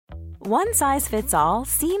One size fits all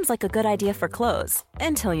seems like a good idea for clothes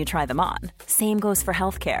until you try them on. Same goes for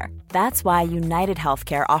healthcare. That's why United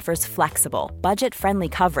Healthcare offers flexible, budget-friendly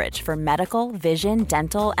coverage for medical, vision,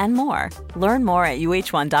 dental, and more. Learn more at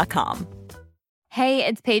uh1.com. Hey,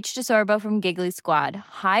 it's Paige DeSorbo from Giggly Squad.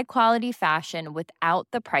 High quality fashion without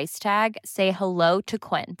the price tag. Say hello to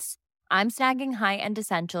Quince. I'm snagging high-end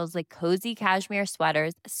essentials like cozy cashmere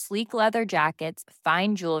sweaters, sleek leather jackets,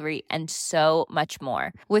 fine jewelry, and so much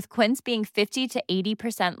more. With Quince being 50 to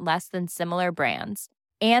 80% less than similar brands.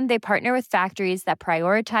 And they partner with factories that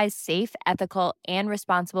prioritize safe, ethical, and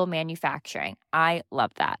responsible manufacturing. I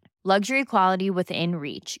love that. Luxury quality within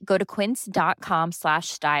reach. Go to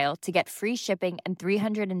quince.com/style to get free shipping and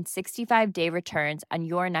 365-day returns on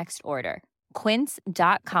your next order.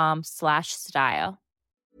 Quince.com/style.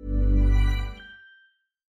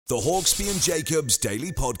 The Hawksby and Jacobs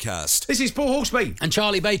Daily Podcast. This is Paul Hawksby. And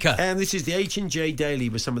Charlie Baker. And this is the H&J Daily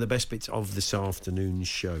with some of the best bits of this afternoon's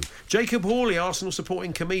show. Jacob Hawley, Arsenal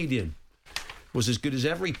supporting comedian, was as good as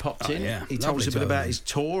ever. He popped in. Yeah. He told us a bit about his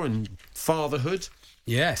tour and fatherhood.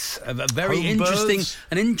 Yes, a very interesting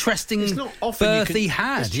birth he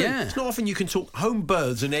had. Yeah, it's not often you can talk home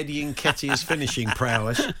births and Eddie Nketiah's finishing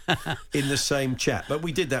prowess in the same chat, but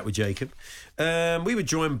we did that with Jacob. We were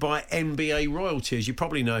joined by NBA royalty, as you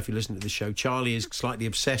probably know if you listen to the show. Charlie is slightly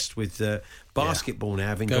obsessed with basketball now,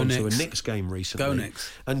 having gone to a Knicks game recently. Go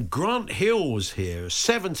Knicks! And Grant Hill was here, a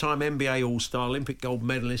 7-time NBA All-Star, Olympic gold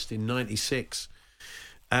medalist in '96.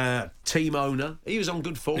 Team owner. He was on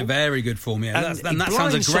good form. A very good form, yeah. And that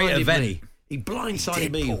sounds a great event. He blindsided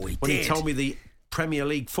me when he told me the Premier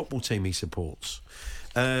League football team he supports.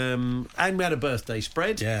 And we had a birthday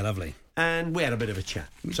spread. Yeah, lovely. And we had a bit of a chat.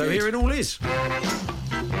 So here it all is.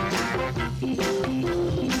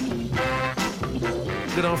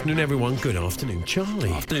 Good afternoon, everyone. Good afternoon,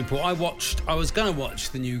 Charlie. Afternoon, Paul. I was going to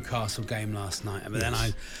watch the Newcastle game last night, but then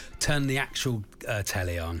I turned the actual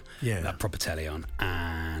telly on, proper telly on,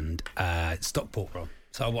 and Stockport were on.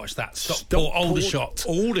 So I watched that Stockport Aldershot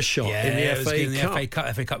in the FA Cup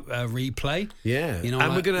replay. Yeah,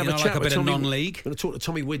 and we're going to have a chat like a with bit Tommy, of non-league. We're going to talk to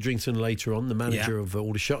Tommy Widrington later on, the manager of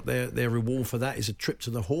Aldershot. Their reward for that is a trip to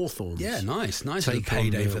the Hawthorns. Yeah, nice take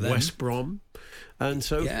payday on, for them. West Brom, and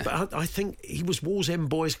so. Yeah. But I think he was Wallsend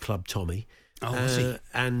Boys Club, Tommy. Oh, was he?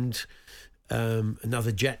 And.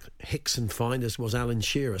 Another Jack Hickson find, as was Alan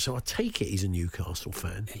Shearer. So I take it he's a Newcastle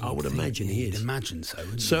fan. Yeah, I would imagine he is. Imagine so.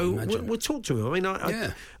 So we'll talk to him. I mean,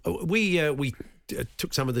 we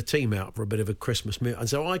took some of the team out for a bit of a Christmas meal, and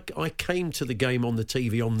so I came to the game on the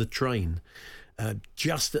TV on the train,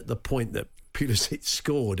 just at the point that Pulisic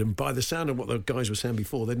scored, and by the sound of what the guys were saying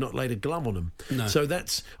before, they'd not laid a glove on him. No. So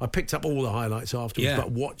I picked up all the highlights afterwards,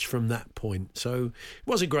 but watched from that point. So it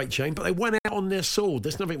was a great shame, but they went out on their sword.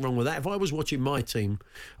 There's nothing wrong with that. If I was watching my team,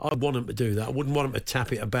 I'd want them to do that. I wouldn't want them to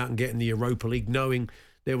tap it about and get in the Europa League, knowing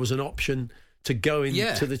there was an option to go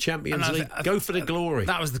into the Champions League. Go for the glory.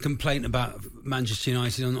 That was the complaint about Manchester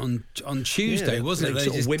United on Tuesday, wasn't it? They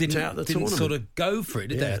just didn't sort of go for it,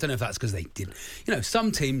 did they? I don't know if that's because they didn't.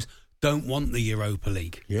 Some teams don't want the Europa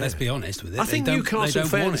League. Yeah. Let's be honest with it. I think Newcastle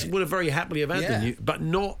fans would have very happily have had but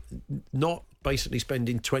not basically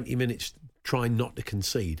spending 20 minutes trying not to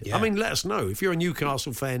concede. Yeah. I mean, let us know if you're a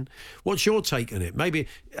Newcastle fan. What's your take on it? Maybe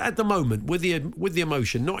at the moment with the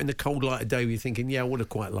emotion, not in the cold light of day, where you're thinking, I would have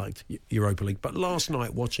quite liked Europa League. But last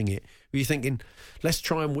night watching it, were you thinking, let's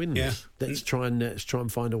try and win this. Let's try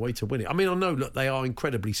and find a way to win it. I mean, I know that they are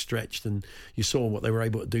incredibly stretched, and you saw what they were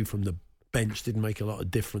able to do from the bench. Didn't make a lot of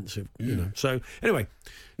difference, So anyway,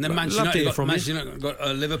 and then Manchester United got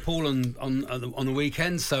Liverpool on the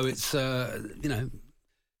weekend, so it's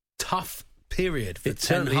tough period for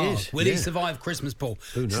Ten Hag. Will he survive Christmas, Paul?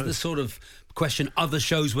 Who knows? This is the sort of question other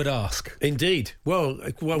shows would ask. Indeed. Well,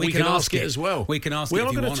 we can ask it as well. We can ask it. We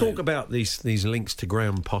are going to talk about these links to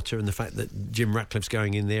Graham Potter and the fact that Jim Ratcliffe's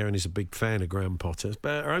going in there and is a big fan of Graham Potter.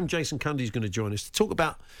 But our own Jason Cundy is going to join us to talk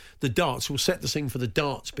about the darts. We'll set the scene for the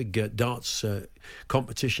darts, big darts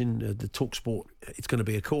competition, the TalkSport. It's going to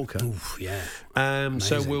be a corker. Oof, yeah.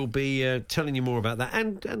 So we'll be telling you more about that.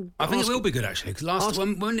 And I think it will be good, actually, because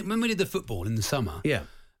when we did the football in the summer,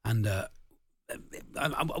 and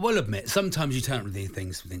I will admit, sometimes you turn up with these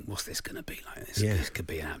things and think, what's this going to be like? This could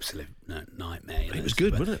be an absolute nightmare. It was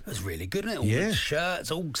good, wasn't it? It was really good, wasn't it? All the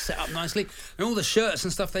shirts, all set up nicely. And all the shirts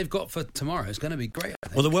and stuff they've got for tomorrow is going to be great, I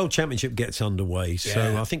think. Well, the World Championship gets underway,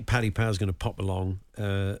 so I think Paddy Power's going to pop along.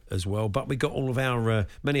 as well. But we got all of our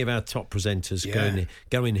many of our top presenters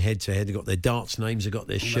going head to head. They've got their darts names, they've got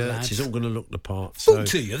their shirts. It's all going to look the part.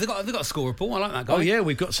 40. Have they got a score report? I like that guy. Oh yeah,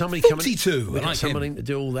 we've got somebody 42. coming. We've got somebody to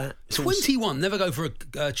do all that. 21. Never go for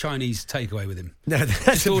a Chinese takeaway with him. No,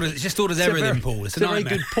 just orders everything, Paul. It's a very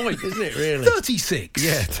good point, isn't it? Really. 36.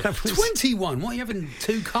 Yeah. 21. What are you having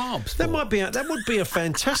 2 carbs for? That would be a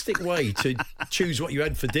fantastic way to choose what you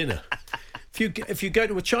had for dinner. If you go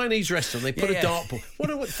to a Chinese restaurant, they put a dartboard.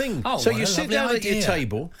 What thing? Oh, so what you a sit lovely down idea. at your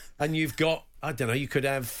table and you've got, I don't know, you could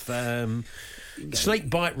have snake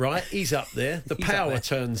bite right. He's up there. The power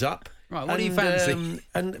turns up. Right. What do you fancy?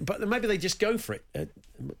 But maybe they just go for it.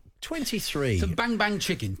 23. Some bang bang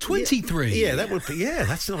chicken. 23. Yeah, that would be. Yeah,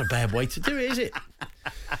 that's not a bad way to do it, is it?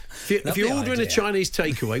 If you're ordering a Chinese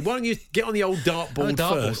takeaway, why don't you get on the old dartboard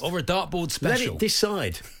first? Or a dartboard special. Let it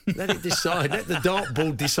decide. Let the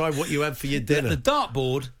dartboard decide what you have for your dinner. Let the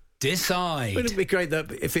dartboard decide. Wouldn't it be great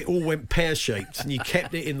that if it all went pear-shaped and you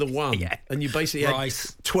kept it in the one and you basically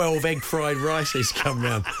rice. had 12 egg-fried rices come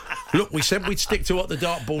round? Look, we said we'd stick to what the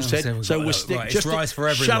dartboard said, so we'll stick. Just rice for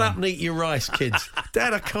everyone. Shut up and eat your rice, kids.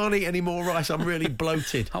 Dad, I can't eat any more rice. I'm really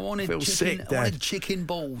bloated. I wanted sick, Dad. I wanted chicken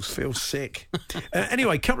balls. Feel sick.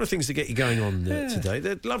 Anyway, a couple of things to get you going on today.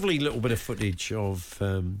 The lovely little bit of footage of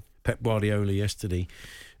Pep Guardiola yesterday,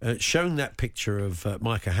 showing that picture of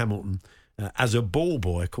Micah Hamilton as a ball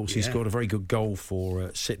boy. Of course, he scored a very good goal for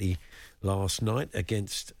City last night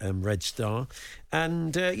against Red Star.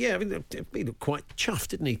 And, he looked quite chuffed,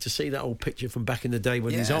 didn't he, to see that old picture from back in the day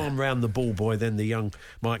with his arm round the ball boy, then the young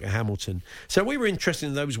Micah Hamilton. So we were interested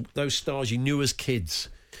in those stars you knew as kids.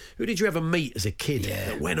 Who did you ever meet as a kid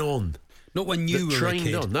that went on? Not when you were a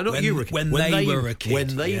kid. On. No, not you were a kid. When they were a kid.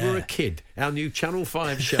 When they were a kid. Our new Channel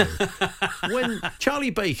 5 show. When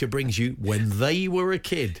Charlie Baker brings you When They Were a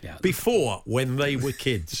Kid. Yeah. Before When They Were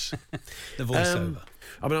Kids. The voiceover.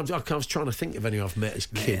 I was trying to think of anyone I've met as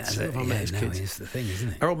kids. It's the thing, isn't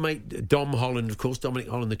it? Our old mate Dom Holland, of course, Dominic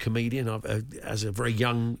Holland, the comedian. As a very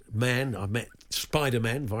young man, I met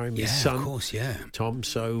Spider-Man via his son, of course, Tom.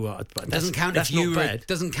 So doesn't count if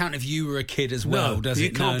you were a kid as well, does it?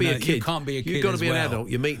 You can't be a kid. You can't be a kid. You've got to be an adult.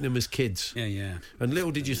 You're meeting them as kids. Yeah. And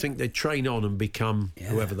little did you think they'd train on and become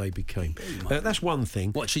whoever they became. That's one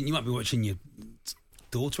thing. You might be watching your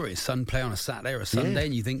daughter or your son play on a Saturday or a Sunday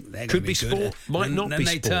and you think they're going to be sport, good. might not be then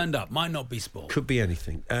sport. They turned up, might not be sport. Could be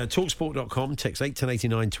anything. Talksport.com, text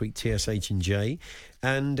 81089, tweet TSH and J.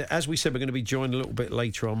 And as we said, we're going to be joined a little bit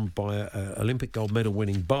later on by an Olympic gold medal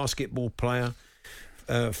winning basketball player.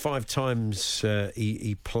 5 times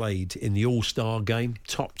he played in the All-Star game.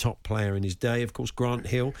 Top player in his day. Of course, Grant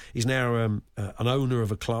Hill. He's now an owner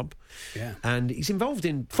of a club. Yeah. And he's involved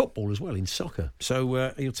in football as well, in soccer.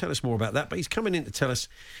 So he'll tell us more about that. But he's coming in to tell us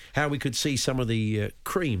how we could see some of the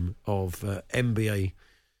cream of NBA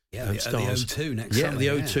stars. The O2 next summer. The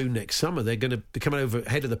O2 next summer. They're going to be coming over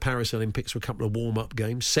ahead of the Paris Olympics for a couple of warm-up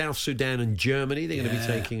games. South Sudan and Germany they're going to be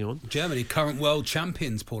taking on. Germany, current world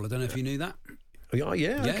champions, Paul. I don't know if you knew that.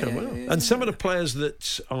 And some of the players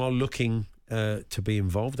that are looking to be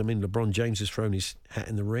involved, I mean, LeBron James has thrown his hat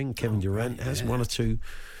in the ring. Kevin Durant has. 1 or 2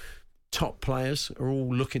 top players are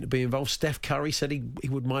all looking to be involved. Steph Curry said he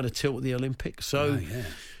would mind a tilt at the Olympics. So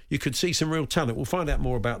you could see some real talent. We'll find out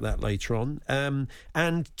more about that later on.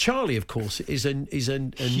 And Charlie, of course, is a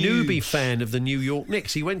newbie fan of the New York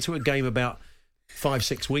Knicks. He went to a game about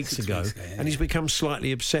 5-6 weeks ago, and he's become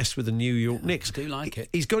slightly obsessed with the New York Knicks. I do like it.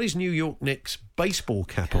 He's got his New York Knicks baseball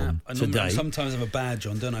cap on today. Sometimes I have a badge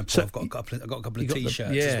on, don't I, Paul? So I've got a couple of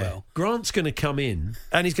T-shirts as well. Grant's going to come in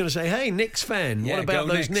and he's going to say, "Hey, Knicks fan, what about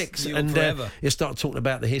those Knicks?" And he'll start talking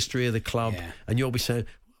about the history of the club, and you'll be saying,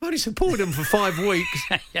 I've only supported them for 5 weeks.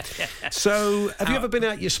 So, have you ever been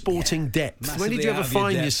out your sporting depth? When did you ever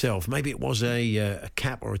find yourself? Maybe it was a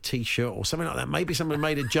cap or a T-shirt or something like that. Maybe someone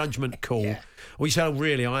made a judgment call. Or you say, "Oh,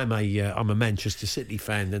 really? I'm a Manchester City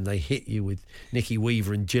fan." Then they hit you with Nicky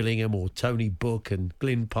Weaver and Gillingham, or Tony Book and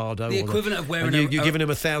Glyn Pardo. The equivalent of wearing you're giving him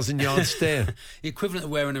a 1,000-yard stare. The equivalent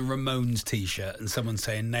of wearing a Ramones T-shirt and someone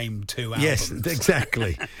saying, "Name 2 albums." Yes,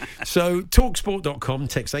 exactly. So, talksport.com,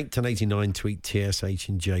 text 81089, tweet TSH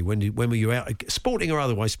and J. When were you out? Sporting or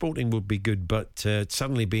otherwise? Sporting would be good, but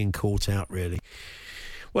suddenly being caught out, really.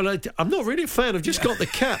 Well, I'm not really a fan. I've just got the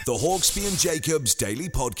cap. The Hawksby and Jacobs Daily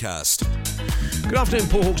Podcast. Good afternoon,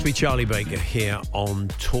 Paul Hawksby, Charlie Baker here on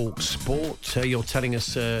Talk Sport. You're telling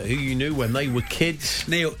us who you knew when they were kids.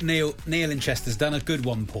 Neil in Chester's done a good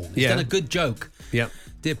one, Paul. He's done a good joke. Yeah.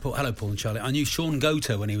 Dear Paul, hello, Paul and Charlie. I knew Sean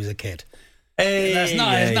Goater when he was a kid. Hey, that's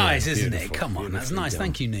nice, isn't beautiful, it? Come on, that's nice. Done.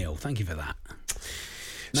 Thank you, Neil. Thank you for that.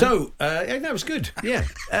 So, that was good. Yeah.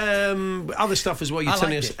 Other stuff as well. You're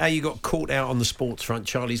telling us how you got caught out on the sports front.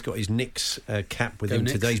 Charlie's got his Knicks cap with him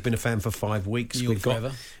today. He's been a fan for 5 weeks. We've got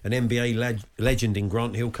an NBA legend in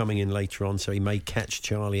Grant Hill coming in later on, so he may catch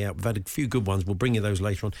Charlie out. We've had a few good ones. We'll bring you those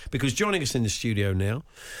later on. Because joining us in the studio now,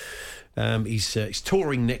 he's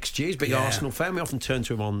touring next year. He's a big Arsenal fan. We often turn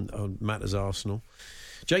to him on matters Arsenal.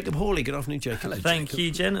 Jacob Hawley, good afternoon, Jacob. Hello, Thank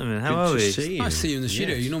you, gentlemen. How are we? Nice to see you in the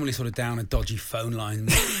studio. You're normally sort of down a dodgy phone line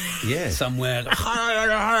somewhere.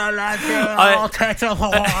 I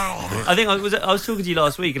think I was talking to you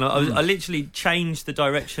last week, and I literally changed the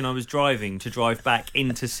direction I was driving to drive back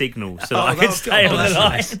into Signal so that I could stay on the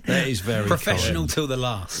line. That is very professional common. till the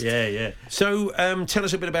last. Yeah. So tell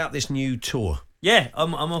us a bit about this new tour. Yeah,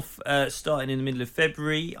 I'm off starting in the middle of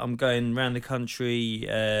February. I'm going around the country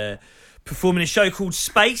performing a show called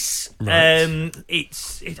Space. Right. I mean,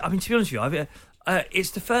 to be honest with you,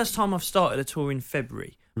 it's the first time I've started a tour in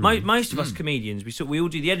February. Most of us comedians, we all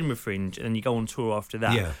do the Edinburgh Fringe and you go on tour after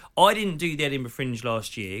that. Yeah. I didn't do the Edinburgh Fringe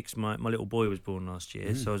last year because my little boy was born last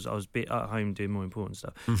year, so I was a bit at home doing more important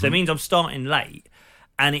stuff. So that means I'm starting late.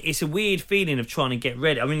 And it's a weird feeling of trying to get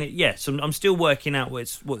ready. I mean, so I'm still working out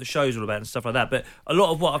what the show's all about and stuff like that. But a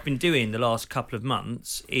lot of what I've been doing the last couple of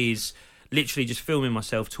months is literally just filming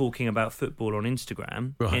myself talking about football on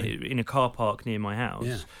Instagram in a car park near my house.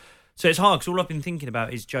 Yeah. So it's hard because all I've been thinking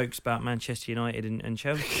about is jokes about Manchester United and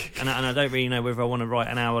Chelsea. and I don't really know whether I want to write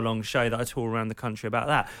an hour-long show that I tour around the country about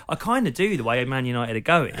that. I kind of do the way Man United are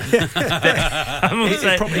going.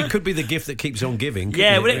 It probably could be the gift that keeps on giving.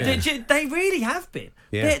 Yeah, they really have been.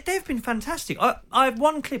 Yeah. They've been fantastic. I have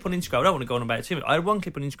one clip on Instagram. I don't want to go on about it too much. I had one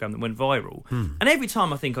clip on Instagram that went viral. And every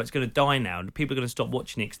time I think it's going to die now and people are going to stop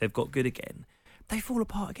watching it because they've got good again, they fall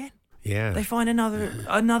apart again. Yeah, they find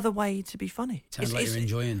another way to be funny. Sounds like you're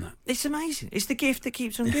enjoying that. It's amazing. It's the gift that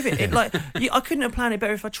keeps on giving. I couldn't have planned it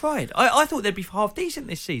better if I tried. I thought they'd be half decent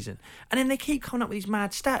this season, and then they keep coming up with these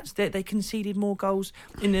mad stats. They conceded more goals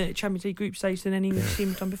in the Champions League group stage than any team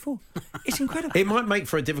have done before. It's incredible. It might make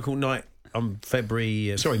for a difficult night on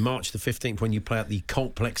March the 15th when you play at the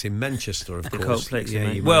Coltplex in Manchester, of course. The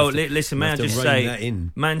Coltplex. Well, listen, may I just say,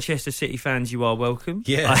 Manchester City fans, you are welcome.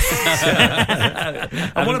 Yeah.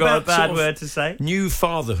 And what about a bad word to say? New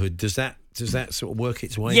fatherhood, does that sort of work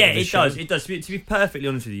its way? Yeah, it does. It does. To be perfectly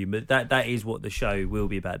honest with you, but that is what the show will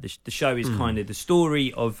be about. The show is kind of the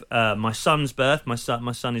story of my son's birth. My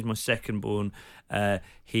son is my second born.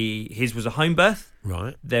 His was a home birth.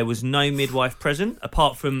 Right. There was no midwife present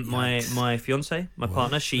apart from my fiancée, my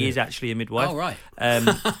partner. She is actually a midwife. Oh, right.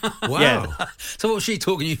 Wow. Yeah. So what was she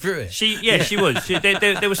talking you through it? She was.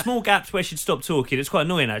 There were small gaps where she'd stop talking. It's quite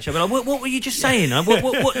annoying actually. But what were you just saying?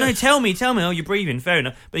 What? No, tell me. Oh, you're breathing. Fair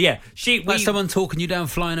enough. But yeah, someone talking you down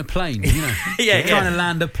flying a plane. You know, trying to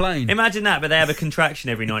land a plane. Imagine that, but they have a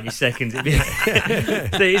contraction every 90 seconds. So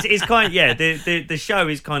it's kind. Yeah, the show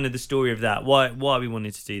is kind of the story of that. Why we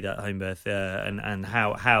wanted to do that home birth and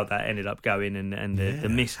how that ended up going and the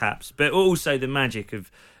mishaps, but also the magic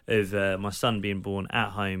of my son being born at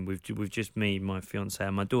home with just me, my fiancée,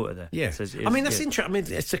 and my daughter there. Yeah, so I mean that's interesting. I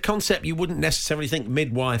mean, it's a concept you wouldn't necessarily think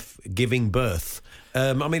midwife giving birth.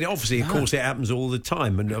 I mean, obviously, of course, it happens all the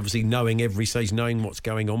time, and obviously knowing every stage, knowing what's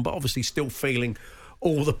going on, but obviously still feeling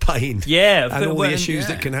all the pain, and all the issues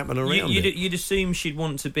that can happen around it. You'd assume she'd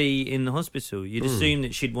want to be in the hospital. You'd assume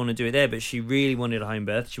that she'd want to do it there, but she really wanted a home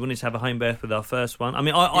birth. She wanted to have a home birth with our first one. I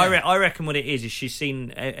mean, I reckon what it is she's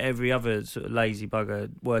seen every other sort of lazy bugger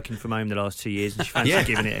working from home the last 2 years, and she fancied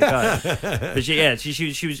giving it a go. But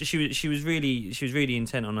she was really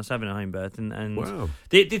intent on us having a home birth. And wow.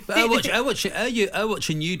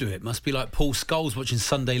 Watching you do it must be like Paul Scholes watching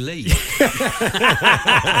Sunday League. It's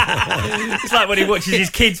like when he watches his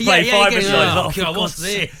kids play five-a-side. What's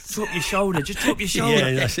this? Drop your shoulder. Just drop your shoulder.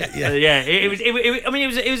 Yeah, that's it. Yeah, it was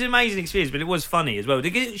an amazing experience, but it was funny as well.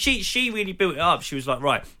 She really built it up. She was like,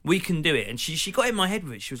 right, we can do it, and she got in my head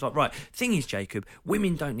with it. She was like, right, thing is, Jacob,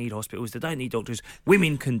 women don't need hospitals. They don't need doctors.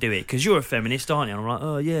 Women can do it because you're a feminist, aren't you? And I'm like,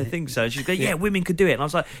 oh yeah, I think so. She's going, yeah, women can do it, and I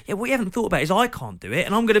was like, yeah, what you haven't thought about is I can't do it,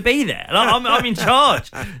 and I'm going to be there, and I'm in charge.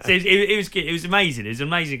 So it was amazing. It was an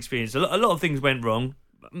amazing experience. A lot of things went wrong.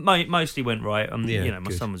 Mostly went right.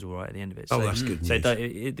 My son was all right at the end of it. So, that's good news.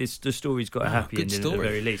 So the story's got a happy ending at the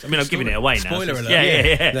very least. I mean, I'm giving it away now. Spoiler alert.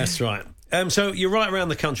 Yeah. That's right. So you're right around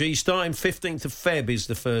the country. You're starting 15th of Feb is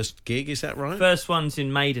the first gig, is that right? First one's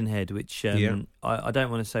in Maidenhead, which I don't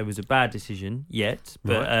want to say was a bad decision yet,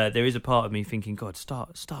 but there is a part of me thinking, God, start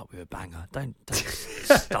with a banger. Don't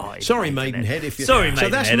start. Sorry, Maidenhead. Sorry, Maidenhead. So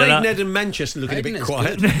that's Maidenhead and Manchester looking a bit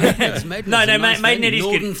quiet. Maidenhead is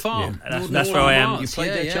Northern good. Farm. Yeah. That's where I am. You played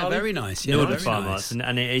there, Charlie? Very nice. Northern very Farm nice.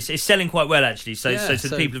 and it's selling quite well actually. So to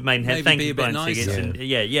the people of Maidenhead, thank you for buying tickets. And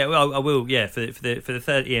well, I will. Yeah, for the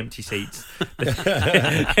 30 empty seats,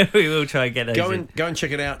 we will try and get those. Go and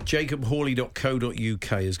check it out.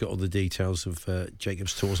 JacobHawley.co.uk has got all the details of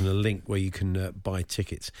Jacob's tours and a link where you can buy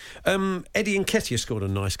tickets. Eddie Nketiah scored a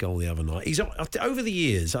nice goal the other night. He's over the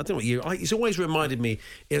years. I don't know what he's always reminded me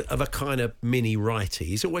of a kind of mini righty.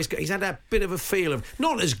 He's had that bit of a feel of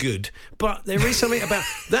not as good, but there is something about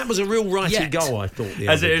that was a real righty goal. I thought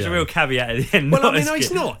there's a real caveat at the end. Well, I mean, no,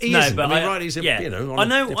 it's not. He isn't. But righties are, I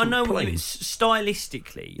know. What you mean.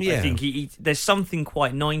 Stylistically, I think there's something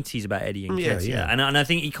quite 90s about Eddie Nketiah, and I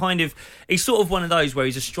think he's sort of one of those where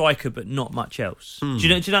he's a striker but not much else. Do you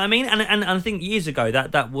know what I mean? And I think years ago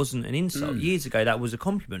that wasn't an insult. Years ago that was a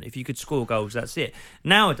compliment. If you could score goals, that's it.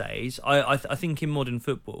 Nowadays, I think in modern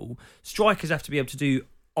football, strikers have to be able to do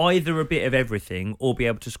either a bit of everything or be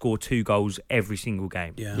able to score 2 goals every single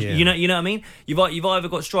game. You know what I mean? You've either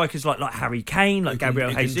got strikers like Harry Kane, like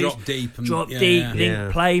Gabriel Jesus, drop deep,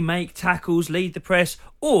 link play, make tackles, lead the press.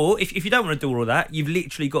 Or if you don't want to do all of that, you've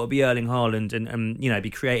literally got to be Erling Haaland and be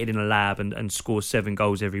created in a lab and score 7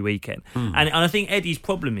 goals every weekend. And I think Eddie's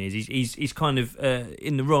problem is he's kind of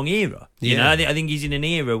in the wrong era. You know, I think he's in an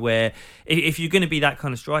era where if you're going to be that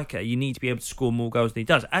kind of striker, you need to be able to score more goals than he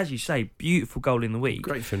does. As you say, beautiful goal in the week,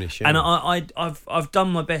 great finish. Yeah. And I've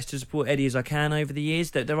done my best to support Eddie as I can over the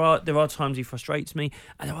years. That there are times he frustrates me,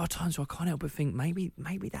 and there are times where I can't help but think maybe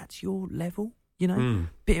that's your level. You know,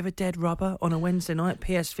 bit of a dead rubber on a Wednesday night,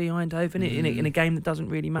 PSV Eindhoven, in a game that doesn't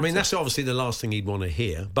really matter. I mean, that's obviously the last thing he'd want to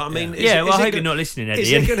hear. But I mean, I hope you're not listening, Eddie. Is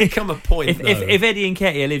there going to come a point, if Eddie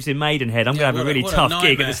Nketiah lives in Maidenhead, I'm going to have a really tough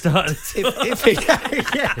gig at the start.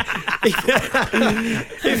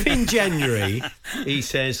 If in January he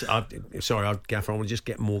says, Gaffer, I want to just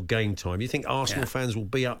get more game time, you think Arsenal fans will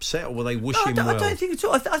be upset or will they wish him well? I don't think at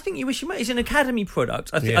all. I think you wish him well. He's an academy product.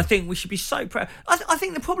 I think we should be so proud. I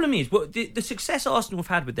think the problem is the success Arsenal have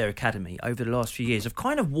had with their academy over the last few years have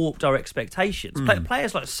kind of warped our expectations.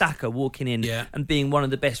 Players like Saka walking in and being one of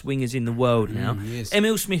the best wingers in the world now.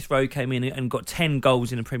 Emile Smith-Rowe came in and got 10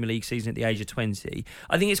 goals in a Premier League season at the age of 20.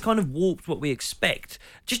 I think it's kind of warped what we expect.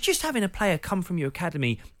 Just having a player come from your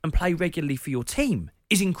academy and play regularly for your team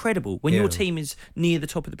is incredible when your team is near the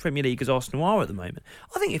top of the Premier League as Arsenal are at the moment.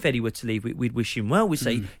 I think if Eddie were to leave, we'd wish him well. We'd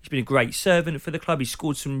say he's been a great servant for the club. He's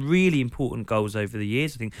scored some really important goals over the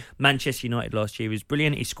years. I think Manchester United last year was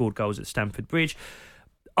brilliant. He scored goals at Stamford Bridge.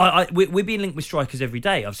 We're being linked with strikers every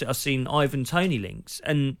day. I've seen Ivan Toney links,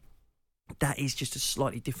 and that is just a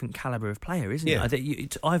slightly different calibre of player, isn't it? I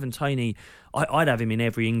think Ivan Toney, I'd have him in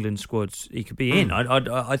every England squad he could be in.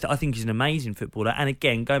 I think he's an amazing footballer. And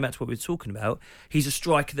again, going back to what we were talking about, he's a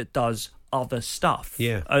striker that does other stuff.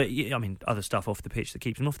 I mean, other stuff off the pitch that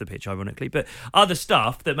keeps him off the pitch, ironically, but other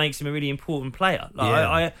stuff that makes him a really important player.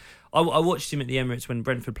 I watched him at the Emirates when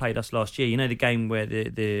Brentford played us last year. You know, the game where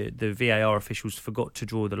the VAR officials forgot to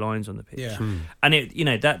draw the lines on the pitch. And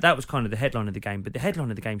that was kind of the headline of the game. But the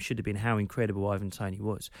headline of the game should have been how incredible Ivan Toney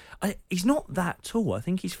was. He's not that tall. I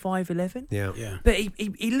think he's 5'11". But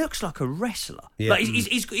he looks like a wrestler. Like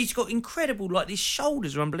he's got incredible. Like his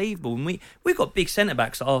shoulders are unbelievable. And we've got big centre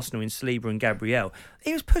backs at Arsenal in Saliba and Gabriel.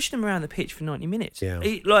 He was pushing them around the pitch for 90 minutes.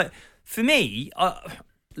 For me,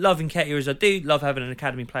 love Nketiah as I do, love having an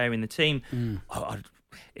academy player in the team.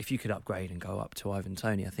 If you could upgrade and go up to Ivan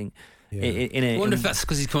Toney, I think. I wonder if that's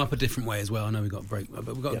because he's come up a different way as well. I know we've got a break,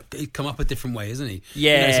 but he's come up a different way, isn't he?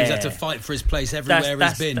 Yeah, so he's had to fight for his place everywhere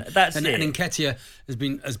he's been. And Nketiah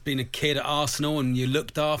has been a kid at Arsenal, and you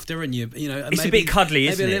looked after, and it's a bit cuddly,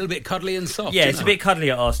 isn't it? Maybe a little bit cuddly and soft. Yeah, it's a bit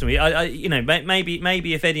cuddly at Arsenal.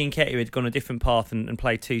 Maybe if Eddie Nketiah had gone a different path and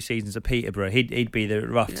played 2 seasons at Peterborough, he'd be the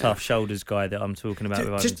rough, tough shoulders guy that I'm talking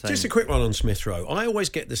about. Just a quick one on Smith-Rowe. I always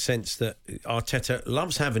get the sense that Arteta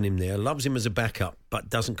loves having him there, loves him as a backup, but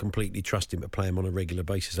doesn't completely trust him to play him on a regular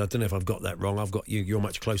basis. I don't know if I've got that wrong. I've got you. You're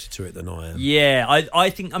much closer to it than I am. Yeah, I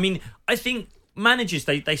think managers,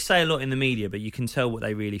 they say a lot in the media, but you can tell what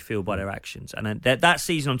they really feel by their actions. And that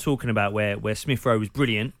season I'm talking about where Smith-Rowe was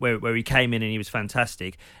brilliant, where he came in and he was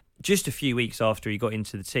fantastic, just a few weeks after he got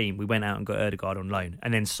into the team, we went out and got Ødegaard on loan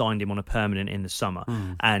and then signed him on a permanent in the summer.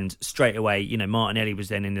 And straight away, Martinelli was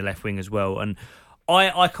then in the left wing as well. And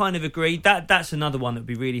I kind of agree. That's another one that would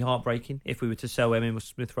be really heartbreaking if we were to sell Emile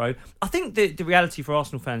Smith-Rowe. I think the reality for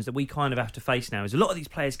Arsenal fans that we kind of have to face now is a lot of these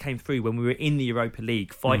players came through when we were in the Europa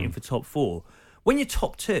League fighting for top 4. when you're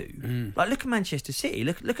top two, like look at Manchester City,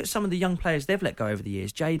 look at some of the young players they've let go over the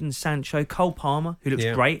years. Jadon Sancho, Cole Palmer, who looks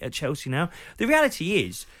great at Chelsea now. The reality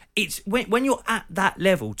is, it's when you're at that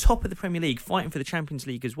level, top of the Premier League, fighting for the Champions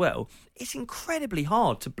League as well, it's incredibly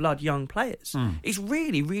hard to blood young players. It's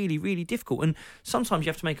really, really, really difficult. And sometimes you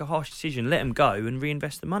have to make a harsh decision, let them go and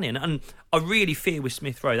reinvest the money. And I really fear with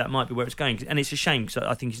Smith Rowe that might be where it's going. And it's a shame because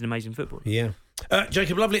I think he's an amazing footballer. Yeah.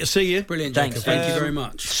 Jacob, lovely to see you. Brilliant, Jacob. Thank you very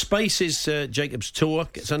much. Space is Jacob's tour.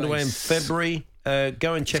 Gets underway in February.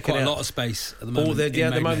 Go and check it out. Quite a lot of space at the moment. At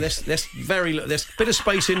the moment, there's a bit of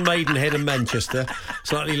space in Maidenhead and Manchester,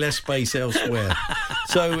 slightly less space elsewhere.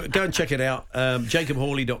 So go and check it out.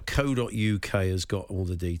 JacobHawley.co.uk has got all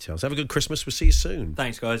the details. Have a good Christmas. We'll see you soon.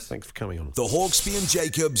 Thanks, guys. Thanks for coming on. The Hawksbee and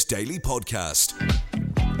Jacobs Daily Podcast.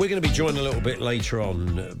 We're going to be joined a little bit later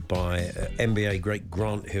on by NBA great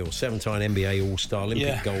Grant Hill, 7-time NBA All-Star,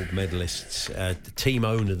 Olympic gold medalists, team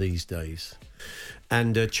owner these days.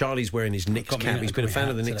 And Charlie's wearing his Knicks cap. He's been a fan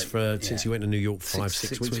of the Knicks since he went to New York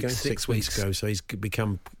 6 weeks ago. 6 weeks ago. So he's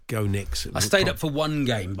become Go Knicks. I stayed up for one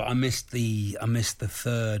game, but I missed the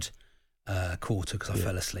third quarter because I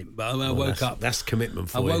fell asleep. But I woke up. That's commitment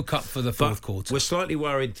for you. I woke up for the fourth quarter. We're slightly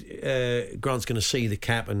worried Grant's going to see the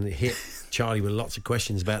cap and hit Charlie with lots of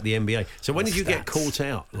questions about the NBA. So when did you get caught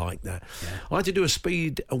out like that? Yeah. I had to do a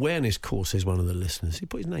speed awareness course, says one of the listeners. He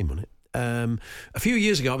put his name on it. A few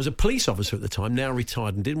years ago, I was a police officer at the time, now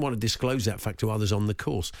retired, and didn't want to disclose that fact to others on the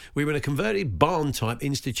course. We were in a converted barn-type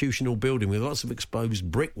institutional building with lots of exposed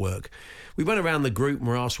brickwork. We went around the group and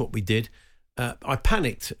were asked what we did. I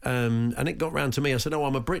panicked, and it got round to me. I said,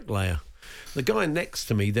 I'm a bricklayer. The guy next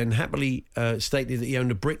to me then happily stated that he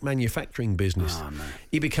owned a brick manufacturing business. Oh, no.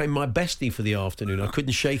 He became my bestie for the afternoon. I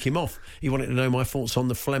couldn't shake him off. He wanted to know my thoughts on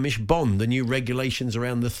the Flemish bond, the new regulations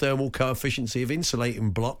around the thermal coefficiency of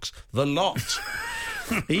insulating blocks, the lot.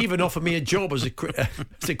 He even offered me a job as a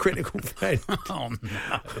critical friend. Oh,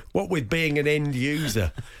 no. What with being an end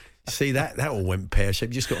user. See, that all went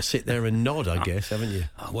pear-shaped. You just got to sit there and nod, I guess, haven't you?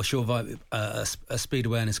 What's your vibe? A speed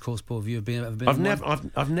awareness course, Paul? Have you ever been? I've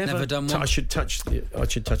never done one. I should touch a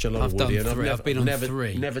lot of Woody. I've been on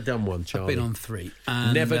three. Never done one, Charlie. I've been on three.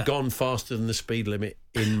 And never gone faster than the speed limit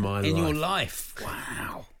in my life. In your life?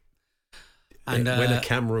 Wow. And when a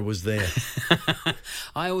camera was there.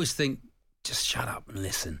 I always think, just shut up and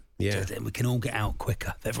listen. Yeah. So we can all get out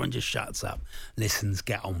quicker. If everyone just shuts up, listens,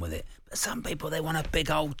 get on with it. But some people, they want a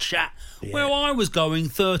big old chat. Yeah. Well, I was going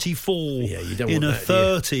 34 you don't in want a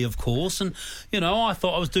 30, of course. And, I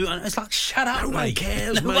thought I was doing... It's like, shut up, mate. No one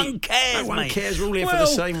cares, No one cares. We're all here for the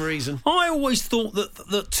same reason. I always thought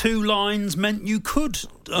that 2 lines meant you could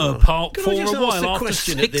park for a while. Can I just ask the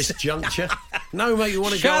question at this juncture? No, mate, you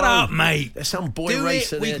want to go home? Shut up, mate. There's some boy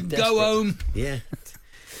racer there. We can go home. Yeah.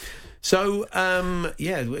 So, there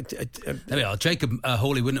we are. Jacob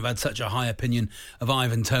Hawley wouldn't have had such a high opinion of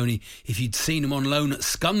Ivan Toney if you'd seen him on loan at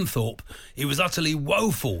Scunthorpe. He was utterly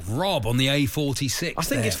woeful. Rob on the A46. I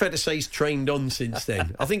think it's fair to say he's trained on since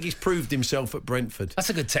then. I think he's proved himself at Brentford. That's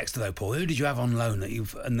a good text, though, Paul. Who did you have on loan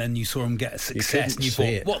and then you saw him get a success and you thought,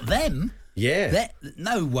 it. What, them? Yeah.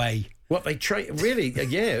 No way. What they really?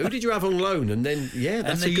 Yeah. Who did you have on loan? And then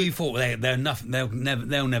that's and then you thought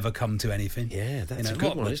they'll never come to anything. Yeah, that's a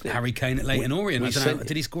good one, isn't it? Harry Kane at Leyton Orient. I don't know.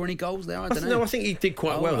 Did he score any goals there? I don't know. No, I think he did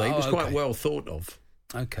quite well. He was quite well thought of.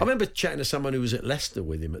 Okay. I remember chatting to someone who was at Leicester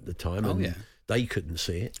with him at the time, and they couldn't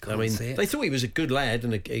see it. They thought he was a good lad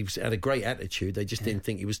and he had a great attitude. They just didn't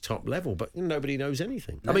think he was top level. But nobody knows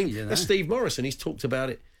anything. No, that's Steve Morrison. He's talked about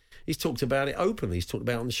it. He's talked about it openly. He's talked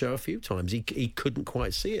about it on the show a few times. He couldn't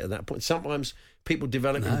quite see it at that point. Sometimes people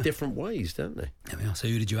develop in different ways, don't they? There we are. So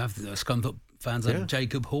who did you have? Scunthorpe fans had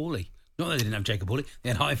Jacob Hawley. Not that they didn't have Jacob Hawley. They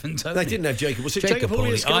had Ivan Toney. They didn't have Jacob. Was it Jacob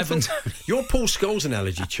Hawley? Ivan Toney. Your Paul Scholes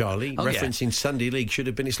analogy, Charlie, referencing Sunday League, should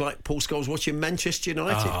have been, it's like Paul Scholes watching Manchester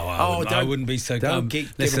United. I wouldn't be so dumb.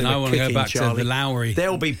 Listen, I want to go back to the Lowry.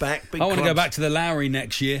 They'll be back. I want to go back to the Lowry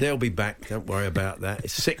next year. They'll be back. Don't worry about that.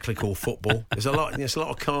 It's cyclical football. There's a lot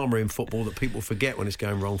of karma in football that people forget when it's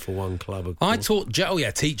going wrong for one club. I taught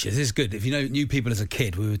teachers. This is good. If you knew people as a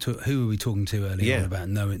kid, who were we talking to earlier on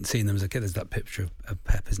about seeing them as a kid? There's that picture of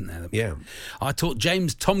Pep, isn't there? Yeah. I taught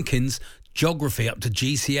James Tompkins geography up to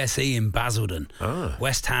GCSE in Basildon.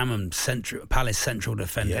 West Ham and Palace Central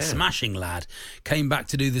defender, smashing lad. Came back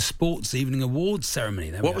to do the Sports Evening Awards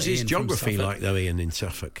ceremony. What was his geography like, though, Ian, in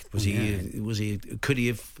Suffolk? Could he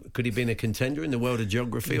have been a contender in the world of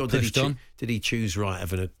geography, or did he choose right,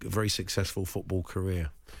 having a very successful football career?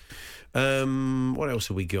 What else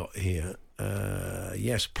have we got here?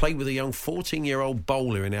 Yes, played with a young 14-year-old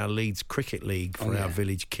bowler in our Leeds Cricket League for our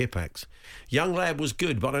village Kippax. Young lad was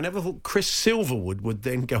good, but I never thought Chris Silverwood would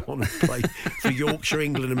then go on and play for Yorkshire,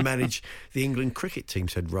 England, and manage the England cricket team,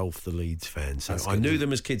 said Rolf, the Leeds fan. So I knew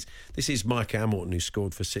them as kids. This is Mike Hamilton, who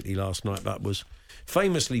scored for City last night, but was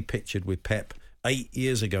famously pictured with Pep 8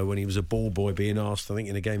 years ago when he was a ball boy being asked, I think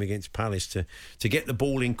in a game against Palace, to get the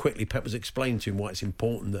ball in quickly. Pep was explaining to him why it's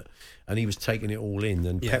important that, and he was taking it all in.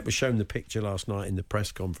 And Pep was shown the picture last night in the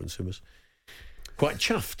press conference and was quite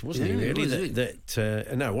chuffed, wasn't he, really?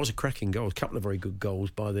 No, it was a cracking goal. A couple of very good goals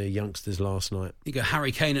by the youngsters last night. You go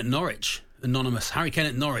Harry Kane at Norwich. Anonymous. Harry Kane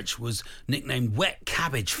at Norwich was nicknamed Wet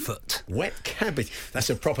Cabbage Foot. Wet Cabbage? That's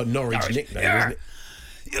a proper Norwich nickname, isn't it?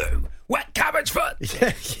 You Wet Cabbage Foot.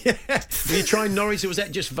 Yeah. Were you trying Norwich, or was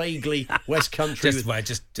that just vaguely West Country?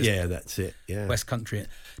 just yeah, that's it. Yeah, West Country.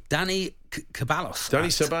 Danny Ceballos.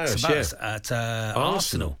 Ceballos at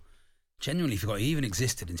Arsenal. Genuinely forgot he even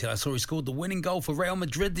existed until I saw he scored the winning goal for Real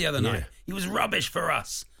Madrid the other night. He was rubbish for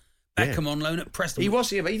us. Beckham on loan at Preston. He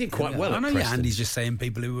was, but he did quite well at Preston. I know, Andy's just saying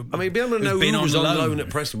people who were... I mean, be able to know who was on loan at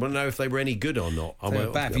Preston. I want to know if they were any good or not. They were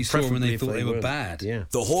bad. If you saw them and they thought they were bad. Yeah.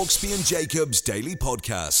 The Hawksby and Jacobs Daily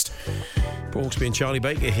Podcast. Hawksby and Charlie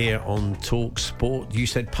Baker here on Talk Sport. You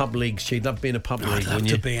said pub leagues. She'd love being a pub league, wouldn't you? I'd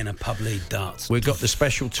love to be in a pub league darts. We've got the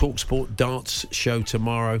special Talk Sport darts show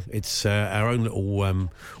tomorrow. It's our own little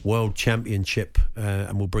world championship,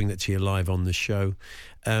 and we'll bring that to you live on the show.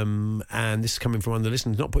 And this is coming from one of the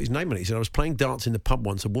listeners, not put his name on it. He said, I was playing darts in the pub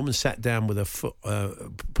once. A woman sat down with her foot,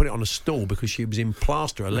 put it on a stool because she was in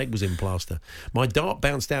plaster. Her leg was in plaster. My dart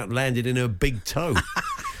bounced out and landed in her big toe.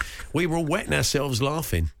 We were all wetting ourselves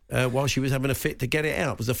laughing while she was having a fit to get it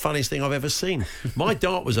out. It was the funniest thing I've ever seen. My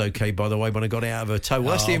dart was okay, by the way, when I got it out of her toe.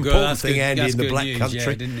 Well, that's the important thing, Andy, in the Black Country.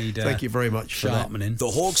 Yeah, didn't need, thank you very much for that. The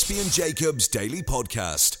Hawksby and Jacobs Daily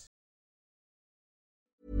Podcast.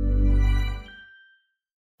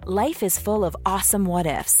 Life is full of awesome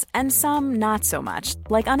what-ifs, and some not so much,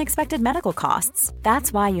 like unexpected medical costs.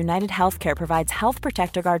 That's why United Healthcare provides Health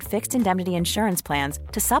Protector Guard fixed indemnity insurance plans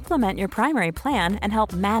to supplement your primary plan and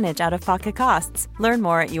help manage out-of-pocket costs. Learn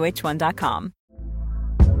more at uh1.com.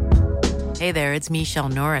 Hey there, it's Michelle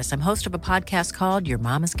Norris. I'm host of a podcast called Your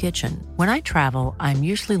Mama's Kitchen. When I travel, I'm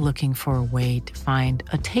usually looking for a way to find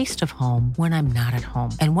a taste of home when I'm not at home.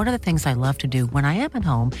 And one of the things I love to do when I am at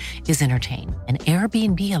home is entertain. And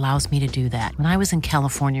Airbnb allows me to do that. When I was in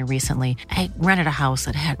California recently, I rented a house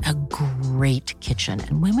that had a great kitchen.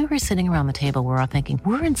 And when we were sitting around the table, we're all thinking,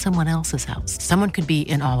 we're in someone else's house. Someone could be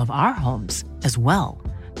in all of our homes as well.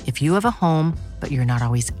 If you have a home, but you're not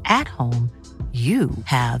always at home, you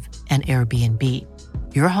have an Airbnb.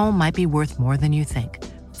 Your home might be worth more than you think.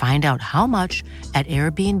 Find out how much at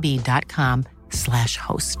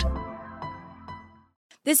airbnb.com/host.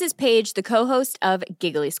 This is Paige, the co-host of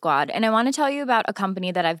Giggly Squad, and I want to tell you about a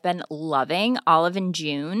company that I've been loving, Olive &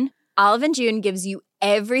 June. Olive & June gives you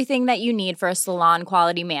everything that you need for a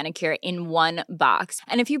salon-quality manicure in one box.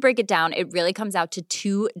 And if you break it down, it really comes out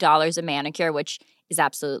to $2 a manicure, which is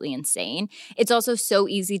absolutely insane. It's also so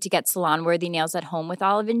easy to get salon-worthy nails at home with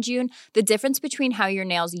Olive & June. The difference between how your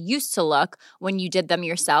nails used to look when you did them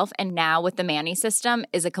yourself and now with the Mani system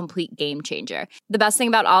is a complete game changer. The best thing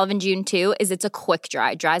about Olive & June, too, is it's a quick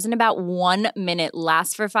dry. Dries in about 1 minute,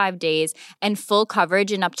 lasts for 5 days, and full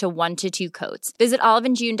coverage in up to 1 to 2 coats. Visit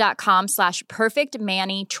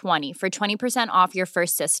oliveandjune.com/perfectmani20 for 20% off your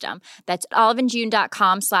first system. That's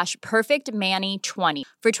oliveandjune.com/perfectmani20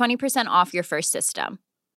 for 20% off your first system.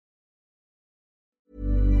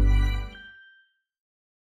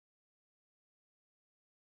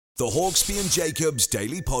 The Hawksby and Jacobs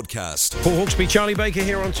Daily Podcast. Paul Hawksby, Charlie Baker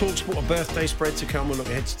here on TalkSport. A birthday spread to come. We'll look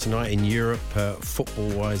ahead to tonight in Europe,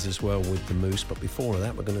 football-wise as well with the Moose. But before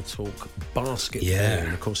that, we're going to talk basketball. Yeah.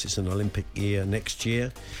 And, of course, it's an Olympic year next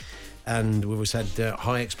year. And we've always had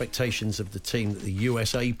high expectations of the team that the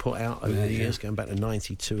USA put out over the years, going back to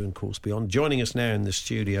 92 and, of course, beyond. Joining us now in the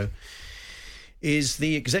studio is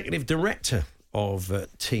the executive director of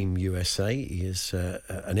Team USA. He is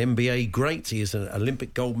an NBA great. He is an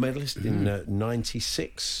Olympic gold medalist in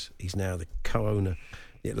 96. He's now the co-owner of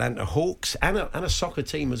the Atlanta Hawks and a soccer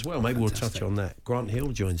team as well. Maybe Fantastic. We'll touch on that. Grant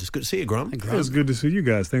Hill joins us. Good to see you, Grant. Hey, Grant. It's good to see you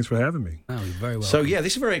guys. Thanks for having me. Oh, you're very welcome. So, yeah,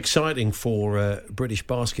 this is very exciting for British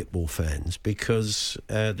basketball fans because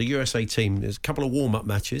the USA team, there's a couple of warm-up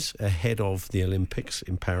matches ahead of the Olympics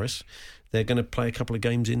in Paris. They're going to play a couple of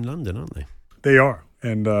games in London, aren't they? They are.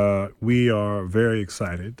 And we are very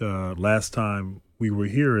excited. Last time we were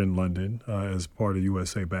here in London as part of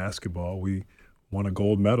USA Basketball, we won a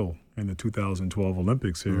gold medal in the 2012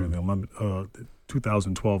 Olympics here, in the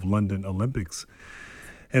 2012 London Olympics.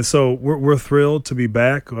 And so we're thrilled to be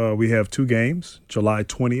back. We have 2 games. July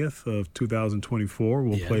 20th of 2024,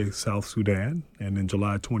 we'll play South Sudan. And then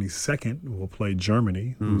July 22nd, we'll play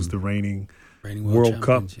Germany, who's the reigning World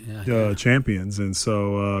Cup champions. And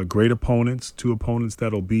so great opponents, 2 opponents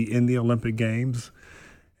that'll be in the Olympic Games.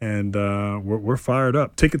 And we're fired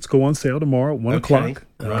up. Tickets go on sale tomorrow at 1 o'clock.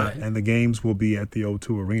 Right. And the games will be at the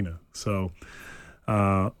O2 Arena. So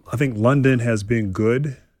I think London has been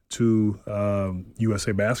good to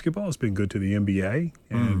USA Basketball. It's been good to the NBA.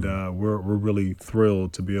 And we're really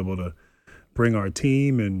thrilled to be able to bring our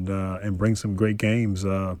team and bring some great games.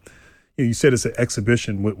 You said it's an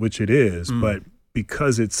exhibition, which it is, but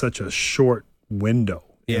because it's such a short window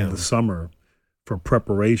in the summer for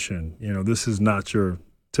preparation, this is not your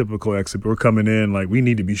typical exhibit. We're coming in like we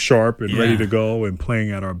need to be sharp and ready to go and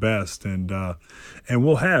playing at our best, and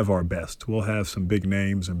we'll have our best. We'll have some big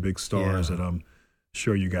names and big stars that I'm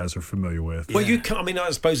sure you guys are familiar with. Well, you can't. I mean, I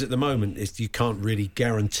suppose at the moment you can't really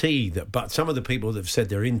guarantee that. But some of the people that have said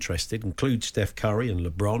they're interested include Steph Curry and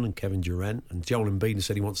LeBron and Kevin Durant, and Joel Embiid has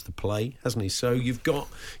said he wants to play, hasn't he? So you've got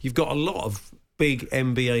a lot of big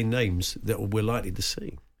NBA names that we're likely to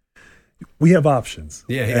see. We have options,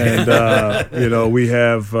 and we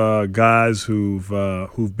have guys who've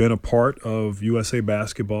been a part of USA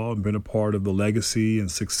Basketball and been a part of the legacy and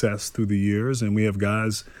success through the years, and we have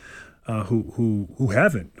guys who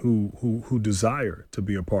haven't, who desire to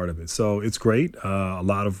be a part of it. So it's great. A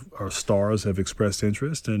lot of our stars have expressed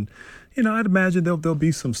interest, and I'd imagine there'll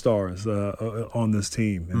be some stars on this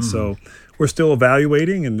team. And so we're still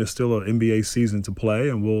evaluating, and there's still an NBA season to play,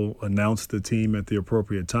 and we'll announce the team at the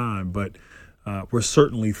appropriate time. But we're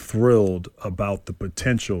certainly thrilled about the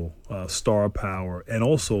potential star power and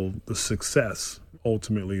also the success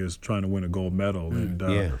ultimately is trying to win a gold medal. And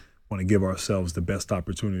want to give ourselves the best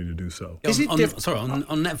opportunity to do so. On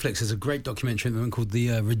Netflix, there's a great documentary called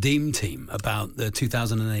The Redeem Team about the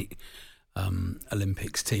 2008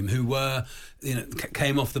 Olympics team, who were,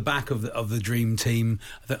 came off the back of the Dream Team.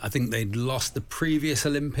 I think they'd lost the previous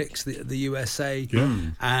Olympics, the USA,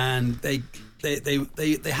 and they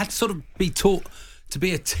had to sort of be taught to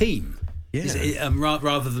be a team.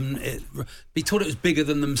 Rather than be taught it was bigger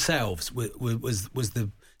than themselves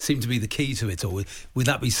seemed to be the key to it all. Would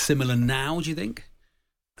that be similar now, do you think?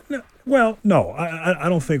 No, well, no, I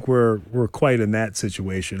don't think we're quite in that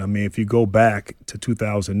situation. I mean, if you go back to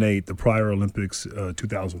 2008, the prior Olympics,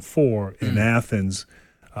 2004 in Athens,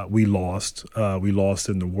 we lost. We lost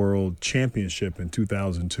in the World Championship in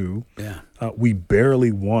 2002. We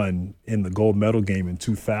barely won in the gold medal game in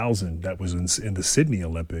 2000. That was in the Sydney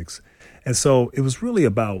Olympics. And so it was really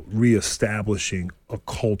about reestablishing a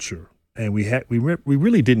culture. And we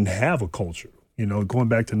really didn't have a culture, going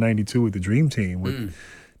back to 92 with the Dream Team, with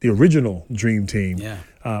the original Dream Team.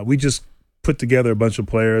 We just put together a bunch of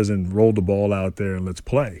players and rolled the ball out there and let's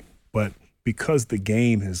play. But because the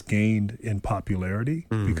game has gained in popularity,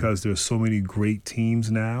 because there's so many great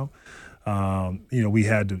teams now, we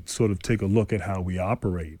had to sort of take a look at how we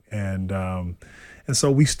operate. And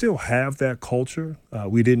so we still have that culture.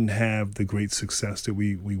 We didn't have the great success that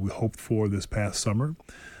we hoped for this past summer.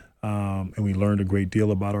 And we learned a great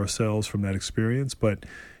deal about ourselves from that experience. But,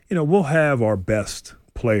 we'll have our best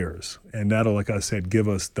players, and that'll, like I said, give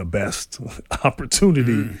us the best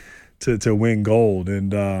opportunity to win gold.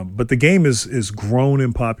 And but the game is grown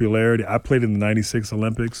in popularity. I played in the 96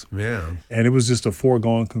 Olympics, and it was just a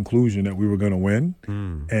foregone conclusion that we were going to win.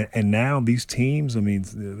 And now these teams, I mean,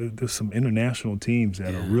 there's some international teams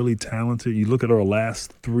that are really talented. You look at our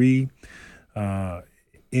last 3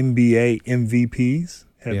 NBA MVPs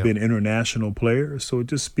have been international players. So it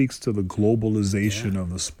just speaks to the globalization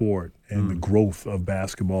of the sport and the growth of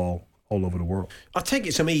basketball all over the world. I take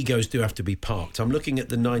it some egos do have to be parked. I'm looking at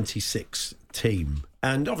the 96 team,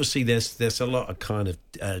 and obviously there's a lot of kind of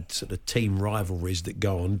sort of team rivalries that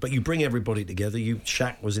go on, but you bring everybody together.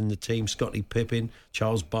 Shaq was in the team, Scottie Pippen,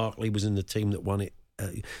 Charles Barkley was in the team that won it.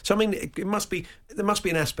 So I mean, there must be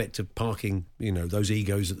an aspect of parking, those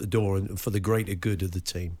egos at the door and for the greater good of the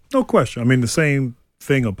team. No question. I mean, the same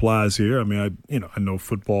thing applies here. I mean, I know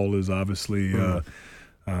football is obviously a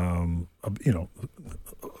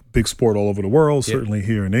big sport all over the world, certainly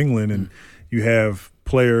here in England, and you have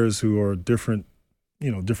players who are different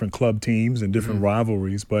club teams and different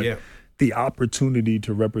rivalries, but the opportunity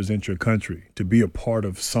to represent your country, to be a part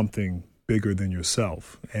of something bigger than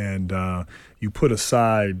yourself, and you put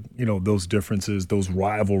aside those differences, those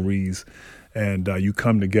rivalries, and you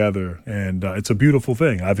come together, and it's a beautiful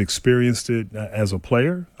thing. I've experienced it as a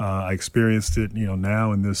player. I experienced it,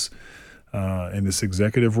 now in this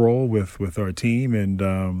executive role with our team,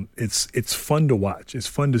 and it's fun to watch. It's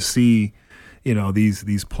fun to see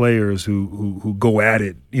these players who go at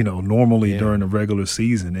it, normally during the regular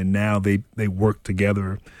season, and now they work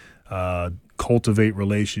together, cultivate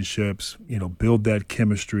relationships, build that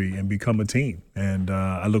chemistry and become a team. And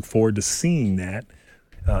I look forward to seeing that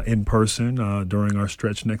in person during our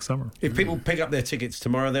stretch next summer. If people pick up their tickets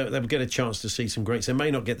tomorrow, they'll get a chance to see some greats. They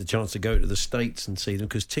may not get the chance to go to the States and see them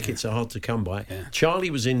because tickets are hard to come by. Yeah.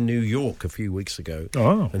 Charlie was in New York a few weeks ago,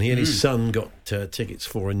 and he and his son got tickets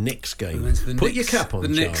for a Knicks game. Put your cap on, the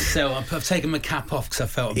Charlie. Knicks, so I've taken my cap off because I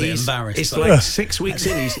felt a bit embarrassed. It's like 6 weeks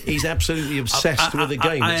in, he's absolutely obsessed with the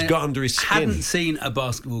game. It's got under his skin. I hadn't seen a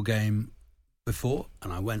basketball game before,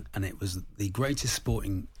 and I went, and it was the greatest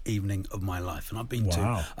sporting evening of my life. And I've been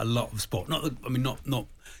to a lot of sport. Not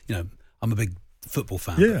I'm a big football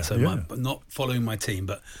fan, not following my team,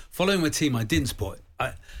 but following my team I didn't support.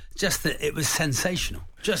 Just that it was sensational.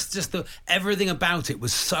 Just everything about it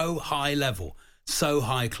was so high level, so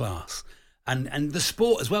high class. And the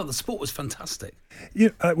sport as well. The sport was fantastic. Yeah,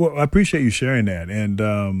 I appreciate you sharing that. And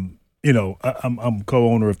I'm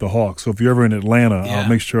co-owner of the Hawks, so if you're ever in Atlanta, I'll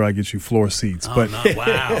make sure I get you floor seats. Wow!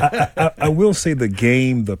 I will say the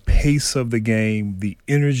game, the pace of the game, the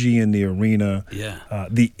energy in the arena,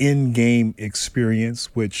 the in-game experience,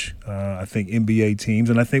 which I think NBA teams,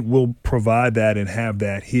 and I think we'll provide that and have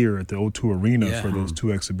that here at the O2 Arena for those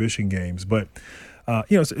 2 exhibition games. But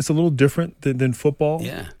it's a little different than football,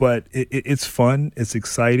 but it's fun, it's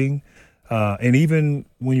exciting. And even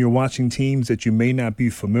when you're watching teams that you may not be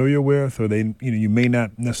familiar with, or you may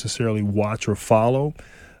not necessarily watch or follow,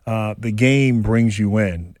 the game brings you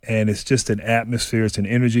in, and it's just an atmosphere, it's an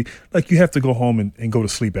energy. Like you have to go home and go to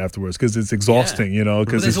sleep afterwards because it's exhausting,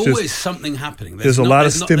 Because there's always something happening. There's a lot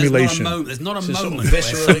of stimulation. There's not a moment where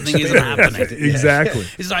something isn't happening. Exactly.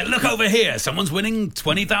 It's like, look over here, someone's winning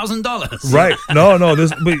 $20,000. Right. No.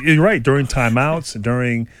 But you're right. During timeouts,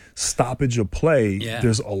 during stoppage of play,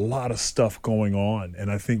 there's a lot of stuff going on,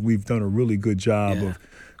 and I think we've done a really good job of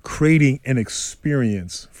creating an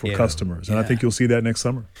experience for customers, and I think you'll see that next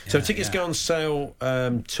summer. So tickets go on sale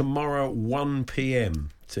tomorrow 1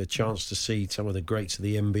 p.m. to a chance to see some of the greats of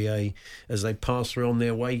the NBA as they pass through on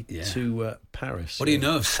their way to Paris. What do you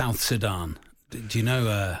know of South Sudan? Do you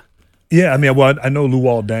know... Yeah, I know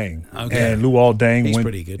Luol Deng. Okay. And Luol Deng He's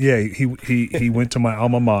pretty good. Yeah, he went to my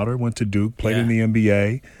alma mater, went to Duke, played in the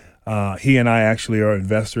NBA. He and I actually are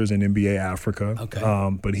investors in NBA Africa.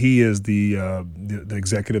 Okay. But he is the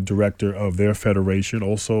executive director of their federation.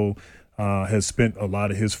 Also has spent a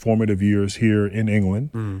lot of his formative years here in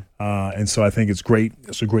England. And so I think it's great.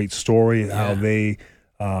 It's a great story how they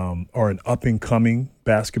are an up-and-coming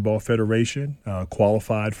basketball federation,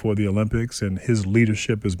 qualified for the Olympics, and his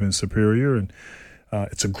leadership has been superior. And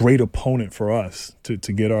it's a great opponent for us to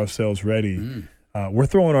get ourselves ready. We're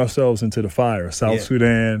throwing ourselves into the fire. South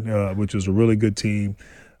Sudan, which is a really good team,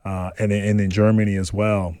 and then Germany as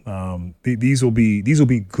well. These will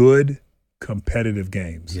be good, competitive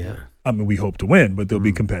games. Yeah. We hope to win, but they'll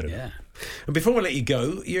be competitive. Yeah. And before we let you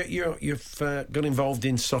go, you've got involved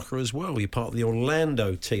in soccer as well. You're part of the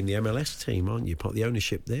Orlando team, the MLS team, aren't you? Part of the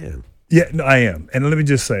ownership there. Yeah, no, I am. And let me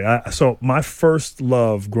just say, so my first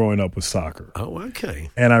love growing up was soccer. Oh, okay.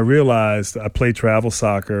 And I realized I played travel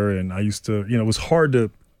soccer, and I used to, it was hard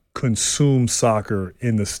to consume soccer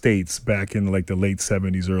in the States back in like the late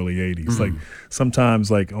 70s, early 80s. Like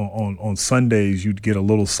sometimes like on Sundays, you'd get a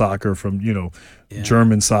little soccer from,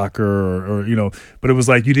 German soccer or, but it was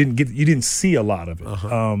like you didn't see a lot of it.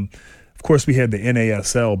 Of course, we had the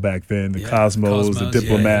NASL back then, the Cosmos, the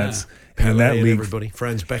Diplomats. And that league, everybody,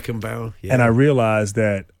 Franz Beckenbauer. Yeah. And I realized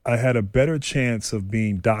that I had a better chance of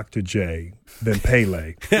being Dr. J than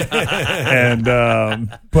Pele.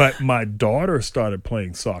 But my daughter started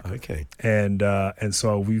playing soccer. Okay. And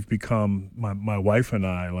so we've become, my wife and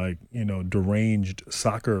I, like, deranged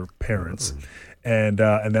soccer parents. And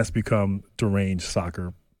that's become deranged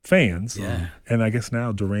soccer fans. Yeah. And I guess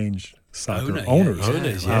now deranged soccer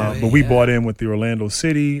owners. But we bought in with the Orlando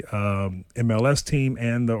City MLS team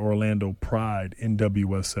and the Orlando Pride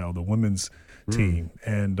NWSL, the women's team,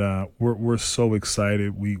 and we're so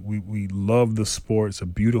excited. We love the sport. It's a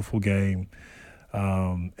beautiful game,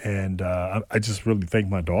 and I just really thank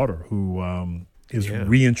my daughter who has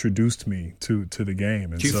reintroduced me to the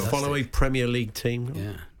game. And do you follow a Premier League team?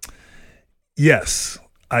 Yeah. Yes,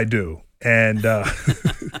 I do, and.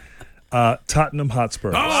 Tottenham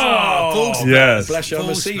Hotspur. Oh, yes. Bless you. I'm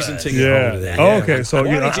a season ticket holder there. Oh, okay. So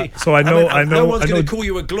so I know. No one's going to call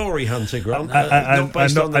you a glory hunter, Grant. I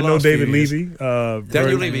know David Levy.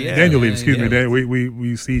 Daniel Levy. Daniel Levy. Excuse me.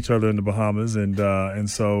 We see each other in the Bahamas, and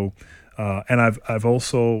so And I've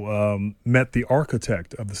also met the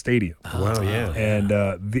architect of the stadium. Wow, yeah. And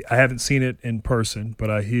I haven't seen it in person, but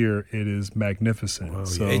I hear it is magnificent. Wow,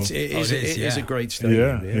 so it is a great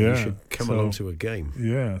stadium. Yeah. You should come along to a game.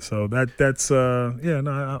 Yeah, so that's I'm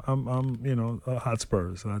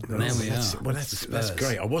Hotspurs. There we are. Well, that's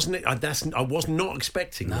great. I was not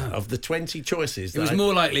expecting that of the 20 choices. It was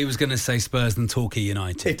more likely he was going to say Spurs than Torquay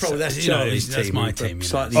United. That's Charlie's team. That's my team.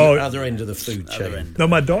 Slightly other end of the food chain. No,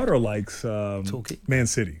 my daughter likes Man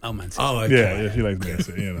City. Oh, Man City. Oh, okay. Yeah, she likes Man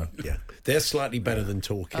City. Yeah, they're slightly better than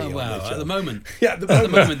Torquay. Oh, wow. At the moment. Yeah, at the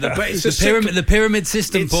moment. The pyramid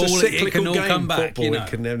system, it's Paul, it can all game, come back.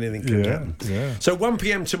 Anything can happen. Yeah. So 1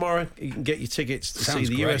 p.m. tomorrow, you can get your tickets to see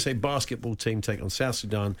the great. USA basketball team take on South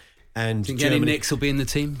Sudan. And think any Knicks will be in the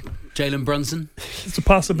team? Jalen Brunson? It's a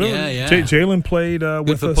possibility. Yeah. Jalen played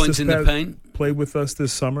with us. Points in the paint. Played with us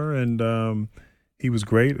this summer, and he was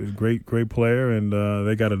great. A great player, and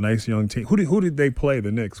they got a nice young team. Who did they play?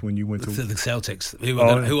 The Knicks when you went to the Celtics? Who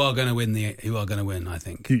are going to win? Who are going to win? I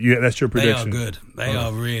think. Yeah, that's your prediction. They are good. They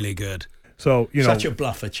are really good. So such a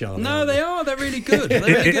bluffer, Charlie. No, they are. They're really good. They're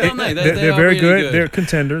really good, aren't they? They're very really good. They're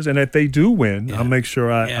contenders, and if they do win, I'll make sure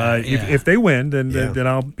if they win, then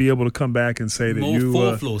I'll be able to come back and say that more you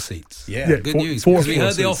 4 floor seats. Yeah, good news. Because we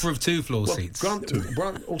heard the offer of 2 floor seats.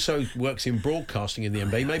 Grant also works in broadcasting in the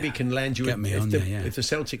NBA. Maybe he can land you. If the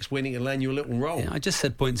Celtics winning, it'll land you a little roll. Yeah, I just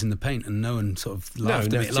said points in the paint, and no one sort of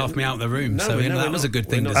laughed me out of the room. That was a good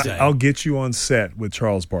thing to say. I'll get you on set with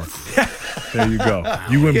Charles Barkley. There you go.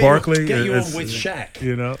 You and Barkley. Get you on with Shaq.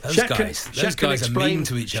 You know, those guys are mean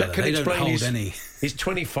to each other. They don't hold any. His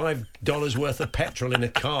 $25 worth of petrol in a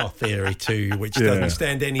car theory to you, which doesn't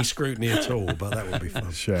stand any scrutiny at all. But that would be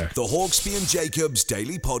fun. Sure. The Hawksby and Jacobs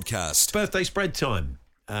Daily Podcast. Birthday spread time,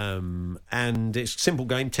 and it's a simple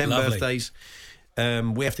game. 10 birthdays.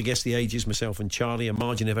 We have to guess the ages, myself and Charlie. A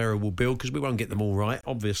margin of error will build because we won't get them all right,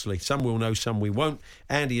 obviously. Some we'll know, some we won't.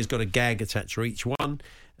 Andy has got a gag attached for each one.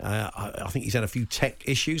 I think he's had a few tech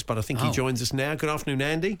issues, but I think he joins us now. Good afternoon,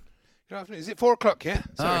 Andy. Good afternoon. Is it 4 o'clock, yeah?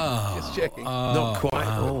 Sorry, just checking. Not quite.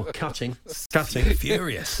 Wow. Cutting.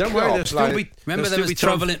 Furious. Don't worry, there'll still be... Remember there was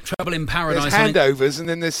trouble in Paradise. There's handovers and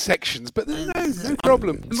then there's sections, but there's no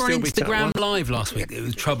problem. Remember on Instagram Live last week, it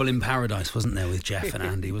was Trouble in Paradise, wasn't there, with Jeff and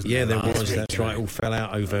Andy, wasn't there? Yeah, there was. That's right. All fell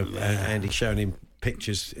out over Andy showing him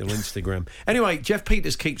pictures on Instagram. Anyway, Jeff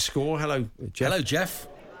Peters keeps score. Hello, Jeff. Hello, Jeff.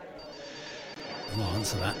 I'll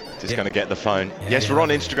answer that. Just going to get the phone. Yes, we're on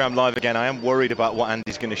Instagram Live again. I am worried about what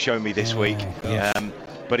Andy's going to show me this week.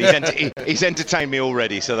 But he's entertained me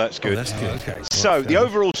already, so that's good. Oh, that's good. Okay. So the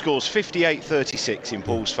overall score's 58-36 in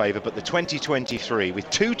Paul's favour, but the 20-23 with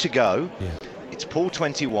 2 to go, it's Paul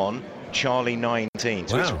 21, Charlie 19.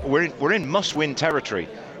 So we're in must-win territory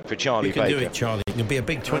for Charlie Baker. You can do it, Charlie. It can be a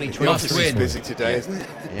big 2020. Must win. Busy today, isn't it?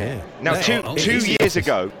 Yeah. Now, two years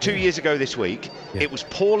ago this week, it was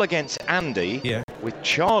Paul against Andy with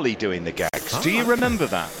Charlie doing the gags. Do you remember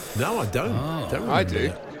that? No, I don't. I do.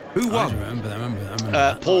 That. Who won? I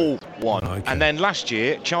remember Paul won. Oh, okay. And then last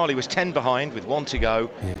year, Charlie was 10 behind with 1 to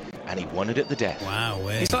go, and he won it at the death. Wow.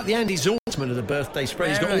 He's like the Andy Zaltzman of the birthday spread.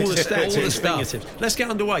 He's got all the stats, all the fingertips. Let's get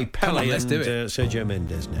underway. Pele and Sergio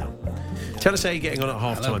Mendes now. Tell us how you're getting on at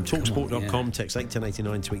half-time. Talksport.com, text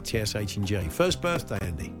 81089, tweet TSH and J. First birthday,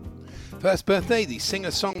 Andy. First birthday, the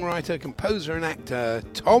singer-songwriter, composer and actor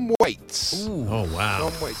Tom Waits. Ooh. Oh, wow.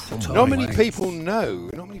 Tom Waits. Not many people know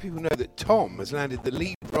that Tom has landed the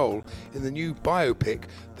lead role in the new biopic,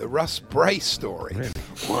 The Russ Bray Story. Really?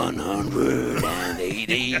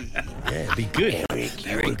 180. Yeah, it'd be good.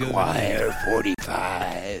 Very good. Choir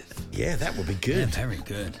 45. Yeah, that would be good. Yeah, very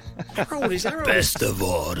good. How old is that? Best of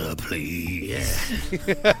order, please.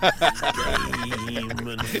 Game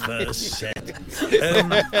and first set.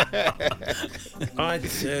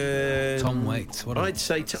 Tom Waits. I'd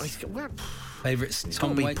say... Favourites?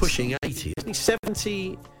 Tom Waits? Waits? Pushing 80. Isn't he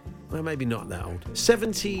 70... Well, maybe not that old.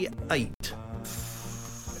 78.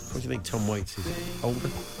 What do you think Tom Waits is? Older?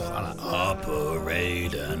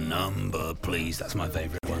 Operator number, please. That's my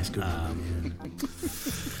favourite one. That's good.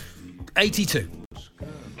 82.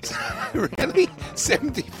 Really?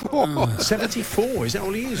 74? 74? Is that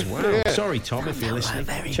all he is? Wow. Yeah. Sorry, Tom, if you're listening.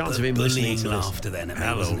 Chance of him listening to laughter then.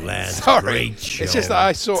 Hello, lads. Sorry. Great show. It's just that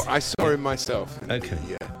I saw him myself. Okay.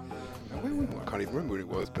 Yeah. I can't even remember what it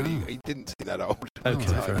was, but he didn't seem that old. Okay,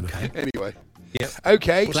 fair enough. Anyway. Yep.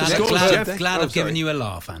 Okay. Glad I've given you a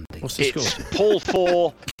laugh, Andy. What's the It's score? Paul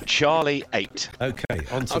 4, Charlie 8. Okay,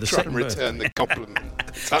 on to I'll the try second and return birthday. the compliment.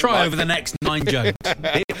 Try over the next 9 jokes.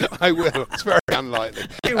 I will. It's very unlikely.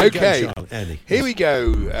 Here we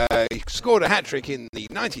go. He scored a hat-trick in the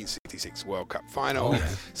 1966 World Cup final.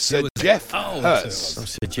 Sir Geoff Hurst.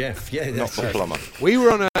 Sir Geoff, not the plumber. We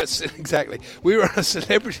were on a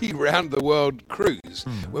celebrity round-the-world cruise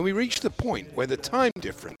when we reached the point where the time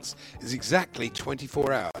difference is exactly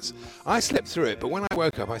 24 hours. I slept through it, but when I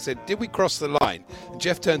woke up, I said, "Did we cross the line?" And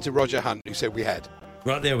Geoff turned to Roger Hunt, who said we had.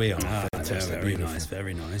 Right, there we are. Fantastic. Very nice,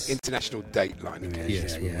 very nice. International date line.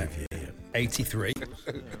 Yeah. 83.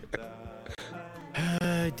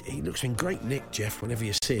 He looks in great nick, Geoff, whenever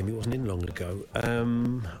you see him. He wasn't in long ago. I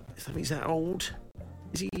think he's that old.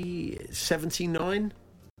 Is he 79?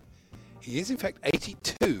 He is, in fact,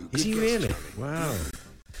 82. Is he really? Wow.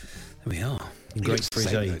 There we are. Great for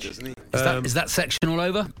his age. Doesn't he? Is that section all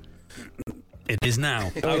over? It is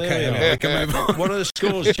now. Okay, what are the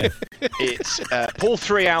scores, Geoff? It's Paul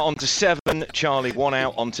 3 out onto 7, Charlie 1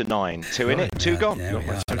 out onto 9. 2 in it, 2 gone.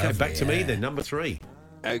 Okay, back to me then, number 3.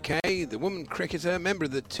 Okay, the woman cricketer, member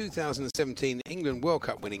of the 2017 England World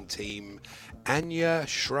Cup winning team, Anya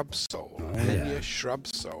Shrubsole.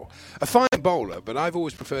 Shrubsole. A fine bowler, but I've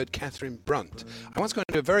always preferred Catherine Brunt. I once got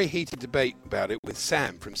into a very heated debate about it with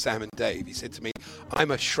Sam from Sam and Dave. He said to me,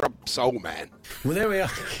 "I'm a Shrubsole man." Well, there we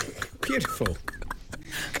are. Beautiful.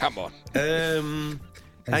 Come on.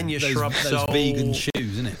 Anya Shrubsole. Those vegan shoes,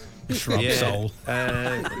 isn't it? Shrubsole.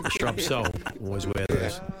 Shrubsole. Always wear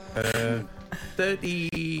those.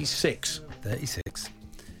 36. 36.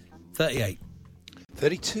 38.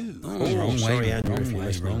 32. Wrong sorry, way.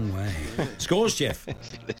 Andrew, Wrong way. Scores, Geoff.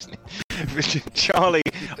 Charlie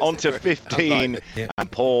onto 15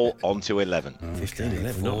 and Paul onto 11. 15,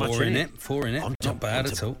 11. Not much in it. 4 in it. Not bad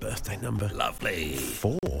at all. Birthday number. Lovely.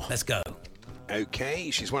 4. Let's go.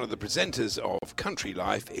 Okay, she's one of the presenters of Country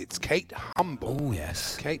Life. It's Kate Humble. Oh,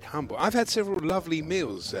 yes. Kate Humble. I've had several lovely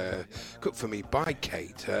meals cooked for me by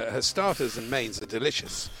Kate. Her starters and mains are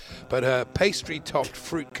delicious, but her pastry-topped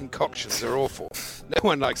fruit concoctions are awful. No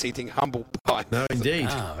one likes eating humble pie. No, indeed.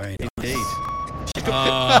 Very nice. Indeed.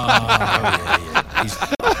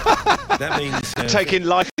 That means taking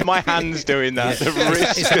life in my hands doing that. Yeah.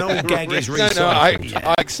 It's an old gag. Is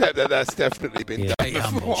I accept that that's definitely been done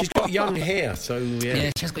before. She's got young hair, so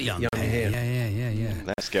yeah, she's got young hair. Yeah.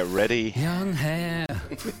 Let's get ready. Young hair,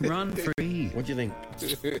 run free. What do you think?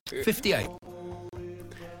 58.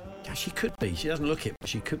 Yeah, she could be. She doesn't look it, but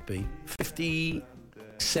she could be.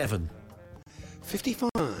 57.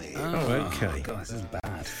 55. Oh, okay. God, this is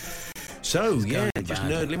bad. So, just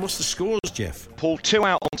nerdling. What's the scores, Geoff? Paul 2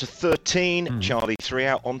 out onto 13, Charlie 3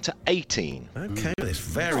 out onto 18. Okay, there's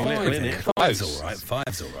very little in it. Five's all right.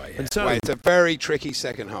 Yeah. And so, it's a very tricky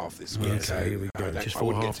second half this week. Yeah, so here we go. Just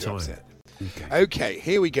for half time. Okay,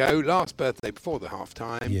 here we go. Last birthday before the half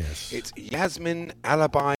time. Yes. It's Yasmin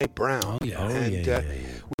Alibi Brown. Oh, yeah. And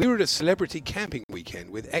we were at a celebrity camping weekend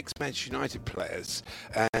with ex-Manchester United players,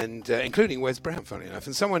 and including Wes Brown, funny enough.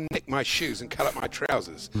 And someone nicked my shoes and cut up my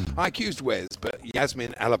trousers. I accused Wes, but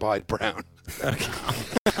Yasmin Alibi Brown. Okay.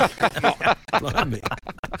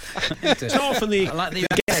 It's often the. I like you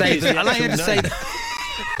to say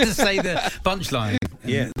the punchline.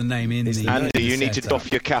 Yeah, the name in the. Andy, you need to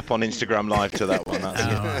doff your cap on Instagram Live to that one. I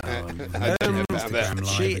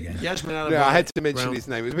had to mention his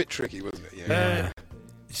name. It was a bit tricky, wasn't it? Yeah.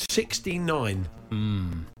 69.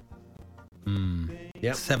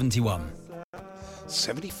 Yep. 71.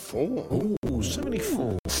 74. Oh,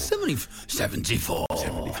 74. 74.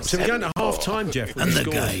 So we're going to half time, Geoff. And the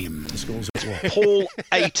game. The scores are what? Paul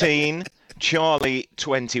 18. Charlie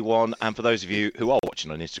 21, and for those of you who are watching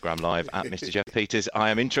on Instagram Live at Mr. Geoff Peters, I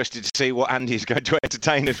am interested to see what Andy is going to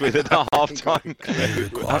entertain us with at the half time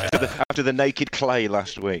after the naked clay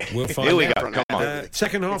last week. We'll find Here we go. Come on.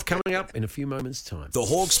 Second half coming up in a few moments' time. The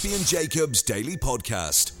Hawksby and Jacobs Daily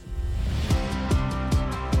Podcast.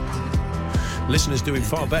 Listeners doing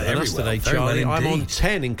far better than us today, Charlie. I'm on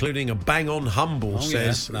 10, including a bang-on humble,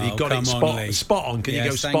 says. No, you got it spot on. Can you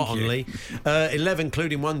go spot on, you. Lee? 11,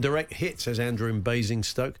 including one direct hit, says Andrew in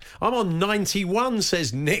Basingstoke. I'm on 91,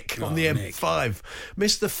 says Nick on the M5.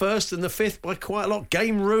 Missed the first and the fifth by quite a lot.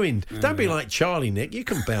 Game ruined. Don't be like Charlie, Nick. You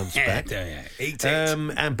can bounce back. Eat it.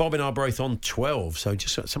 And Bob and I are both on 12, so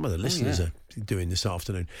just some of the listeners are doing this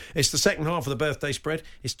afternoon. It's the second half of the birthday spread.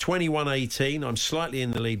 It's 21-18. I'm slightly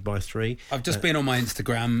in the lead by 3. I've just been on my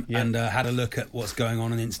Instagram and had a look at what's going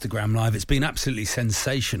on Instagram Live. It's been absolutely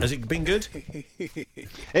sensational. Has it been good?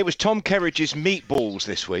 It was Tom Kerridge's meatballs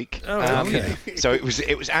this week. Oh, okay. So it was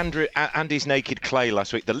Andy's naked clay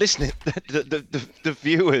last week. The listeners, the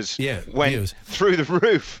viewers went through the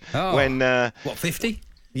roof when what, 50?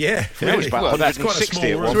 Yeah, That was about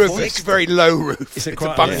 160 at one Through point. it's a very low roof. It's a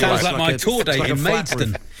bungalow. Sounds like my tour date in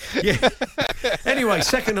Maidstone. Yeah. Anyway,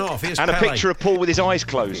 second half. Here's And a Pele. picture of Paul with his eyes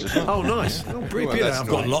closed as well. Oh, nice. Oh, brilliant. Well, that's I've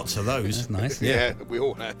got nice. lots of those. That's nice. Yeah, we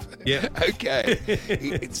all have. Yeah. Okay.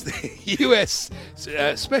 It's the U.S.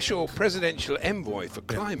 Special Presidential Envoy for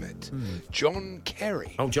Climate, John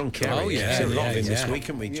Kerry. Oh, John Kerry. Oh, yeah, We've seen a lot of him this yeah. week,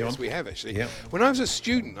 haven't we, John? Yes, we have actually. Yeah. When I was a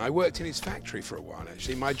student, I worked in his factory for a while.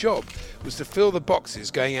 Actually, my job was to fill the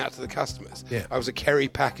boxes going out to the customers. Yeah. I was a Kerry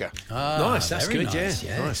packer. Nice, that's very good, nice,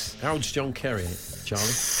 yeah. yes. Nice. How old's John Kerry, Charlie?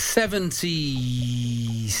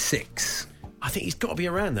 76. I think he's got to be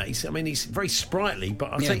around that. He's very sprightly,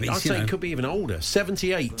 but Yeah, but I'd he's, say he could be even older.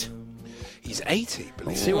 78. He's 80.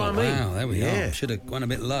 Believe See what I mean? Wow, there we Yeah. are. Should have gone a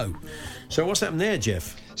bit low. So what's happened there,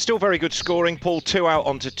 Jeff? Still very good scoring. Paul 2 out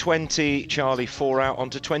onto 20. Charlie 4 out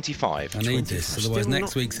onto 25. I need this, otherwise Still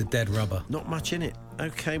next week's a dead rubber. Not much in it.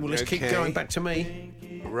 Okay, well, let's keep Okay. going. Back to me.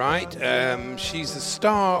 Right. She's the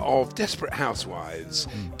star of Desperate Housewives,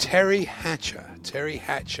 Terry Hatcher. Terry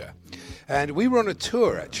Hatcher. And we were on a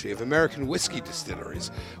tour, actually, of American whiskey distilleries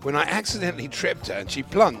when I accidentally tripped her and she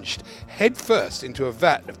plunged headfirst into a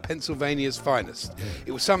vat of Pennsylvania's finest.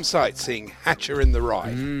 It was some sight seeing Hatcher in the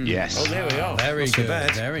Rye. Yes. Oh, there we are. Very Not so good.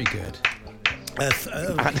 bad. Very good.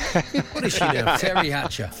 What is she now? Terry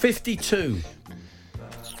Hatcher. 52.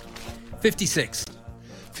 56.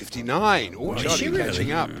 59. Oh, Is Charlie she really?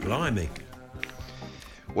 catching up. Blimey.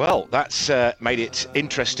 Well, that's made it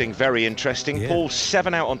interesting, very interesting. Yeah. Paul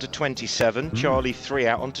 7 out onto 27. Charlie 3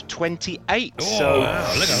 out onto 28. Oh, So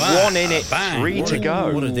wow, look at that. 1 in it, Bang. 3 to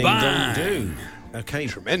go. What a ding Bang. dong do. Okay.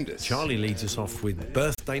 Tremendous. Charlie leads us off with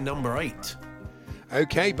birthday number 8.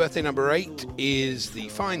 Okay, birthday number 8 is the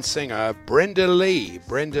fine singer Brenda Lee.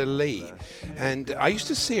 Brenda Lee. And I used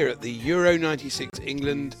to see her at the Euro 96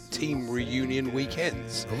 England team reunion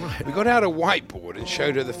weekends. All right. We got out a whiteboard and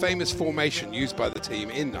showed her the famous formation used by the team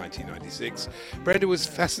in 1996. Brenda was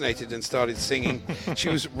fascinated and started singing. She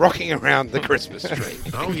was rocking around the Christmas tree.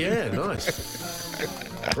 Oh, yeah, nice.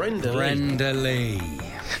 Brenda Lee. Brenda Lee.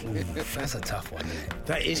 Ooh, that's a tough one, isn't it?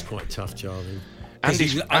 That is quite tough, Charlie.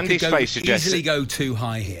 Andy's I could face suggests easily it. go too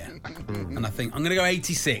high here. And I think I'm going to go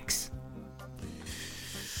 86.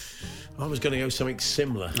 I was going to go something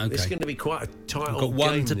similar. Okay. It's going to be quite a tight I've got old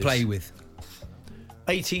one game, to this. play with.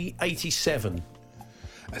 87.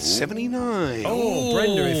 A 79. Oh,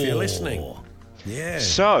 Brenda, if you're listening. Yeah.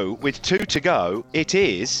 So, with 2 to go, it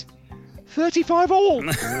is 35 all.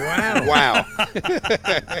 Wow. Wow.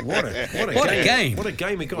 What a game. What a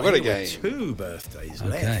game we got What a here with game. 2 birthdays Okay.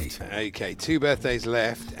 left. Okay, 2 birthdays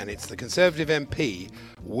left, and it's the Conservative MP,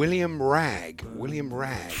 William Ragg. William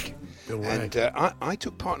Ragg. Bill Ragg. And I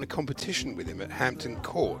took part in a competition with him at Hampton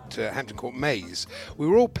Court Maze. We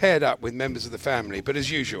were all paired up with members of the family, but as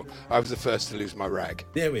usual, I was the first to lose my rag.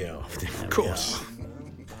 There we are. Of course.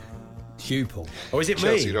 Pupil. Oh, is it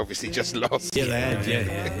Chelsea me? had obviously just lost. Yeah, they had,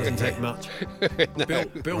 yeah. Doesn't take much.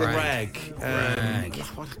 Bill Ragg. Ragg.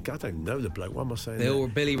 I don't know the bloke. Why am I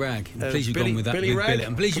saying Billy Ragg. I'm pleased you've Billy- gone with that. Billy with Ragg? Billy.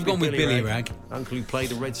 I'm pleased you've gone with Billy Ragg. Uncle who played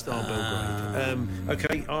the Red Star Belgrade.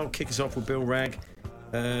 Okay, I'll kick us off with Bill Ragg.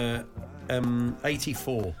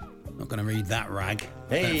 84. Not going to read that rag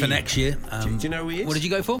Hey. for next year. Do you know who he is? What did you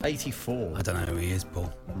go for? 84. I don't know who he is,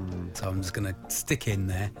 Paul. So I'm just going to stick in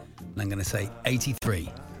there, and I'm going to say 83.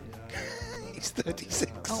 He's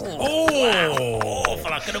 36. Oh,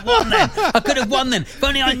 I could have won then. If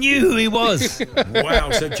only I knew who he was.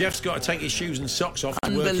 Wow, so Jeff's got to take his shoes and socks off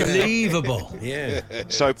to work it out. Unbelievable. Yeah.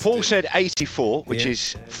 So Paul said 84, which Yeah.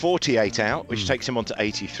 is 48 out, which takes him on to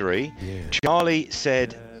 83. Charlie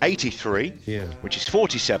said 83, which is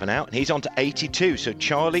 47 out, and he's on to 82. So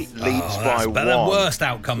Charlie leads by That's 1. the worst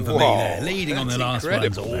outcome for me Whoa, there. Leading on the that's last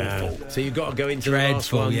one's incredible. awful. So you've got to go into Dreadful, the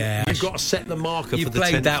last one. yeah. You've got to set the marker You've for the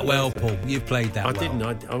played 10th that well, birthday. Paul. You've played that I well.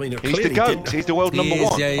 didn't. I mean, He's the clearly GOAT. didn't. He's the world number He is,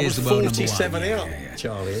 1. yeah, he I is was the world number 47 one. out,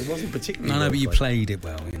 Charlie. It wasn't particularly No, well but you played. played it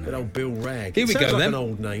well. You Good know. old Bill Ragg. Here we Sounds go, like then. an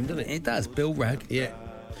old name, doesn't it? It does. Bill Ragg. Yeah.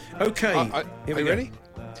 Okay. Are Here we you go. ready?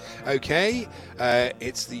 Okay,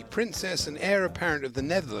 it's the Princess and Heir Apparent of the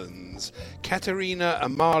Netherlands, Catharina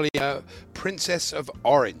Amalia, Princess of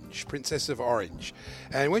Orange. Princess of Orange.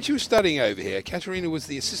 And when she was studying over here, Catharina was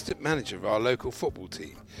the assistant manager of our local football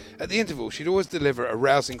team. At the interval, she'd always deliver a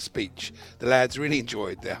rousing speech. The lads really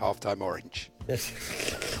enjoyed their halftime orange.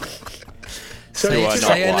 Say I her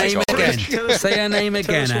not name like again. Say her name Tell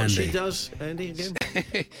again, us what Andy. she does, Andy,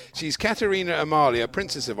 again. She's Catharina Amalia,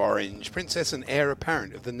 Princess of Orange, Princess and Heir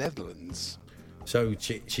Apparent of the Netherlands. So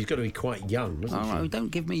she's got to be quite young, doesn't All she? right, don't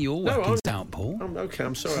give me your No, weapons I'm- out, Paul. Okay,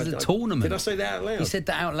 I'm sorry. This is a I- tournament. Did I say that out loud? You said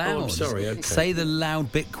that out loud. Oh, I'm sorry. Okay. Say the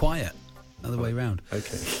loud bit quiet. Other way round.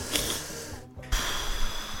 Okay.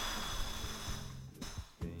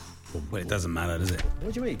 Well, it doesn't matter, does it?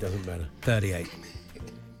 What do you mean it doesn't matter? 38.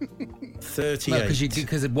 38.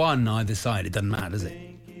 Because it won either side, it doesn't matter, does it?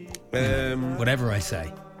 Whatever I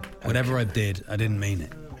say, whatever I did, I didn't mean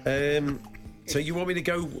it. So you want me to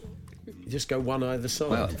go? Just go one either side.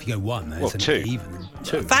 Well, if you go one, then it's two. an even.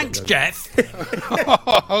 Two. Thanks, Jeff.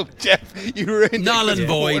 Oh, Jeff, you ruined Null it. and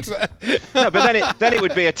void. No, but then it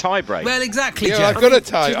would be a tie-break. Well, exactly, Yeah, Jeff. I've got a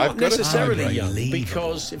tie. It's not I've got a necessarily tie. young,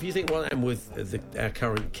 because if you think what happened with our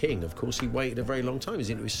current king, of course, he waited a very long time. He's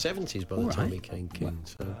into his 70s by the time he became king.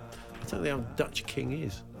 So I don't know how Dutch king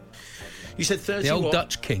is. You said 30 The old what?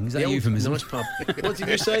 Dutch king, is that The old euphemism? Nice pub. What did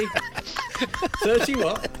you say? 30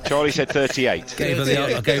 what? Charlie said 38. I gave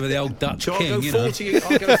her the old Dutch So king, I'll you go know. 40.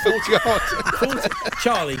 I'll go 40. 40.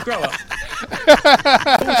 Charlie, grow up.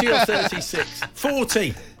 40 or 36?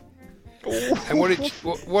 40. And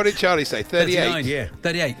what did Charlie say? 38? 39, yeah.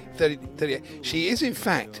 38. 38. She is, in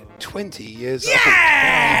fact, 20 years old.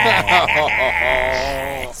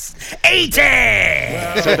 Yes! 80!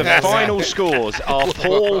 So the final scores are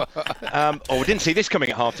Paul. We didn't see this coming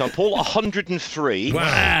at half time. Paul 103.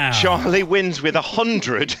 Wow. Charlie wins with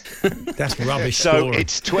 100. That's rubbish. So scoring.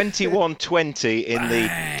 it's 21-20 in the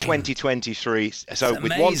 2023. So with one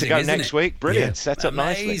to amazing, go isn't next it? week, brilliant. Set up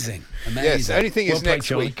nicely. Amazing. Yes, the only thing is Well played, next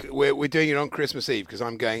Charlie. week we're doing it on Christmas Eve because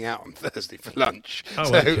I'm going out on Thursday for lunch. Oh,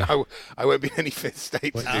 so okay. I won't be in any fit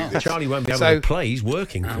state to do this. Charlie won't be able So- to play. He's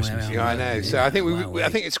working Christmas. Yeah, I know. So I think Wow, I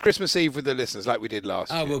think it's Christmas Eve with the listeners like we did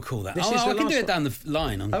last Oh, year. we'll call that. This Oh, is I the can do last it down the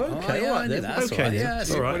line. Oh, okay, yeah, all I right do then. that. That's Okay all right. then. Yeah,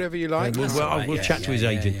 that's All right. Whatever you like. We'll chat to his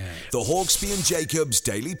agent. The Hawksby and Jacobs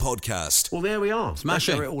Daily Podcast. Well, there we are.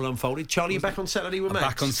 Smashing. That's how it all unfolded. Charlie, you're back on Saturday with Max.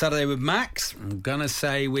 Back on Saturday with Max. I'm going to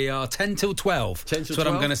say we are 10 till 12. 10 till That's what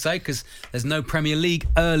I'm 12? going to say because there's no Premier League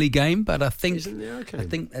early game, but I think Isn't there? Okay. I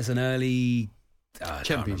think there's an early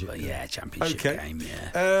Championship. championship Okay. game,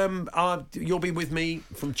 yeah. You'll be with me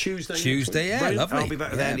from Tuesday. Tuesday, yeah, Brilliant. lovely. I'll be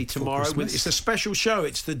back with Yeah, Andy before tomorrow. Christmas. It's a special show.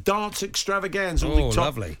 It's the darts extravaganza. All Oh, the top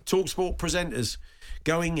lovely. TalkSport presenters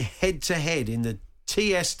going head to head in the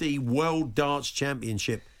TSD World Darts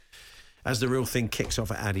Championship as the real thing kicks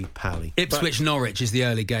off at Addy Pally. Ipswich Norwich is the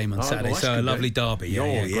early game on Oh, Saturday, well, that's so a good, lovely then. derby. Yeah,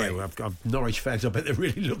 Yeah, great. well, I've Norwich fans. I bet they're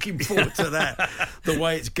really looking forward to that. The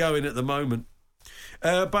way it's going at the moment.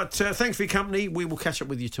 But thanks for your company. We will catch up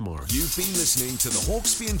with you tomorrow. You've been listening to the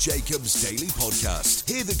Hawksby and Jacobs Daily Podcast.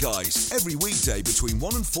 Hear the guys every weekday between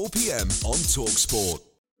 1 and 4 p.m. on TalkSport.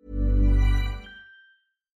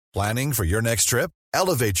 Planning for your next trip?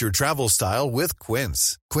 Elevate your travel style with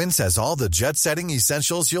Quince. Quince has all the jet-setting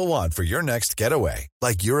essentials you'll want for your next getaway,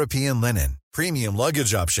 like European linen, premium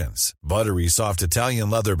luggage options, buttery soft Italian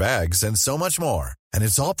leather bags, and so much more. And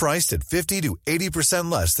it's all priced at 50 to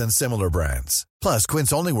 80% less than similar brands. Plus,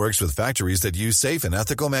 Quince only works with factories that use safe and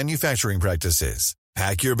ethical manufacturing practices.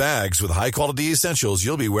 Pack your bags with high-quality essentials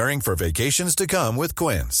you'll be wearing for vacations to come with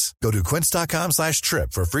Quince. Go to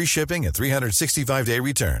quince.com/trip for free shipping and 365-day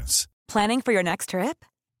returns. Planning for your next trip?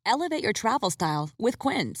 Elevate your travel style with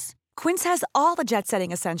Quince. Quince has all the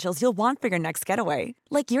jet-setting essentials you'll want for your next getaway,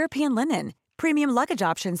 like European linen, premium luggage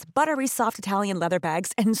options, buttery soft Italian leather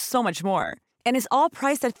bags, and so much more. And is all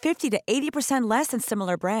priced at 50 to 80% less than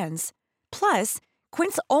similar brands. Plus,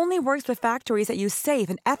 Quince only works with factories that use safe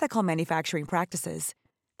and ethical manufacturing practices.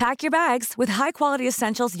 Pack your bags with high-quality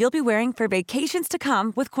essentials you'll be wearing for vacations to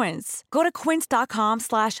come with Quince. Go to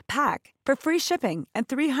quince.com/pack for free shipping and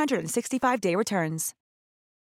 365-day returns.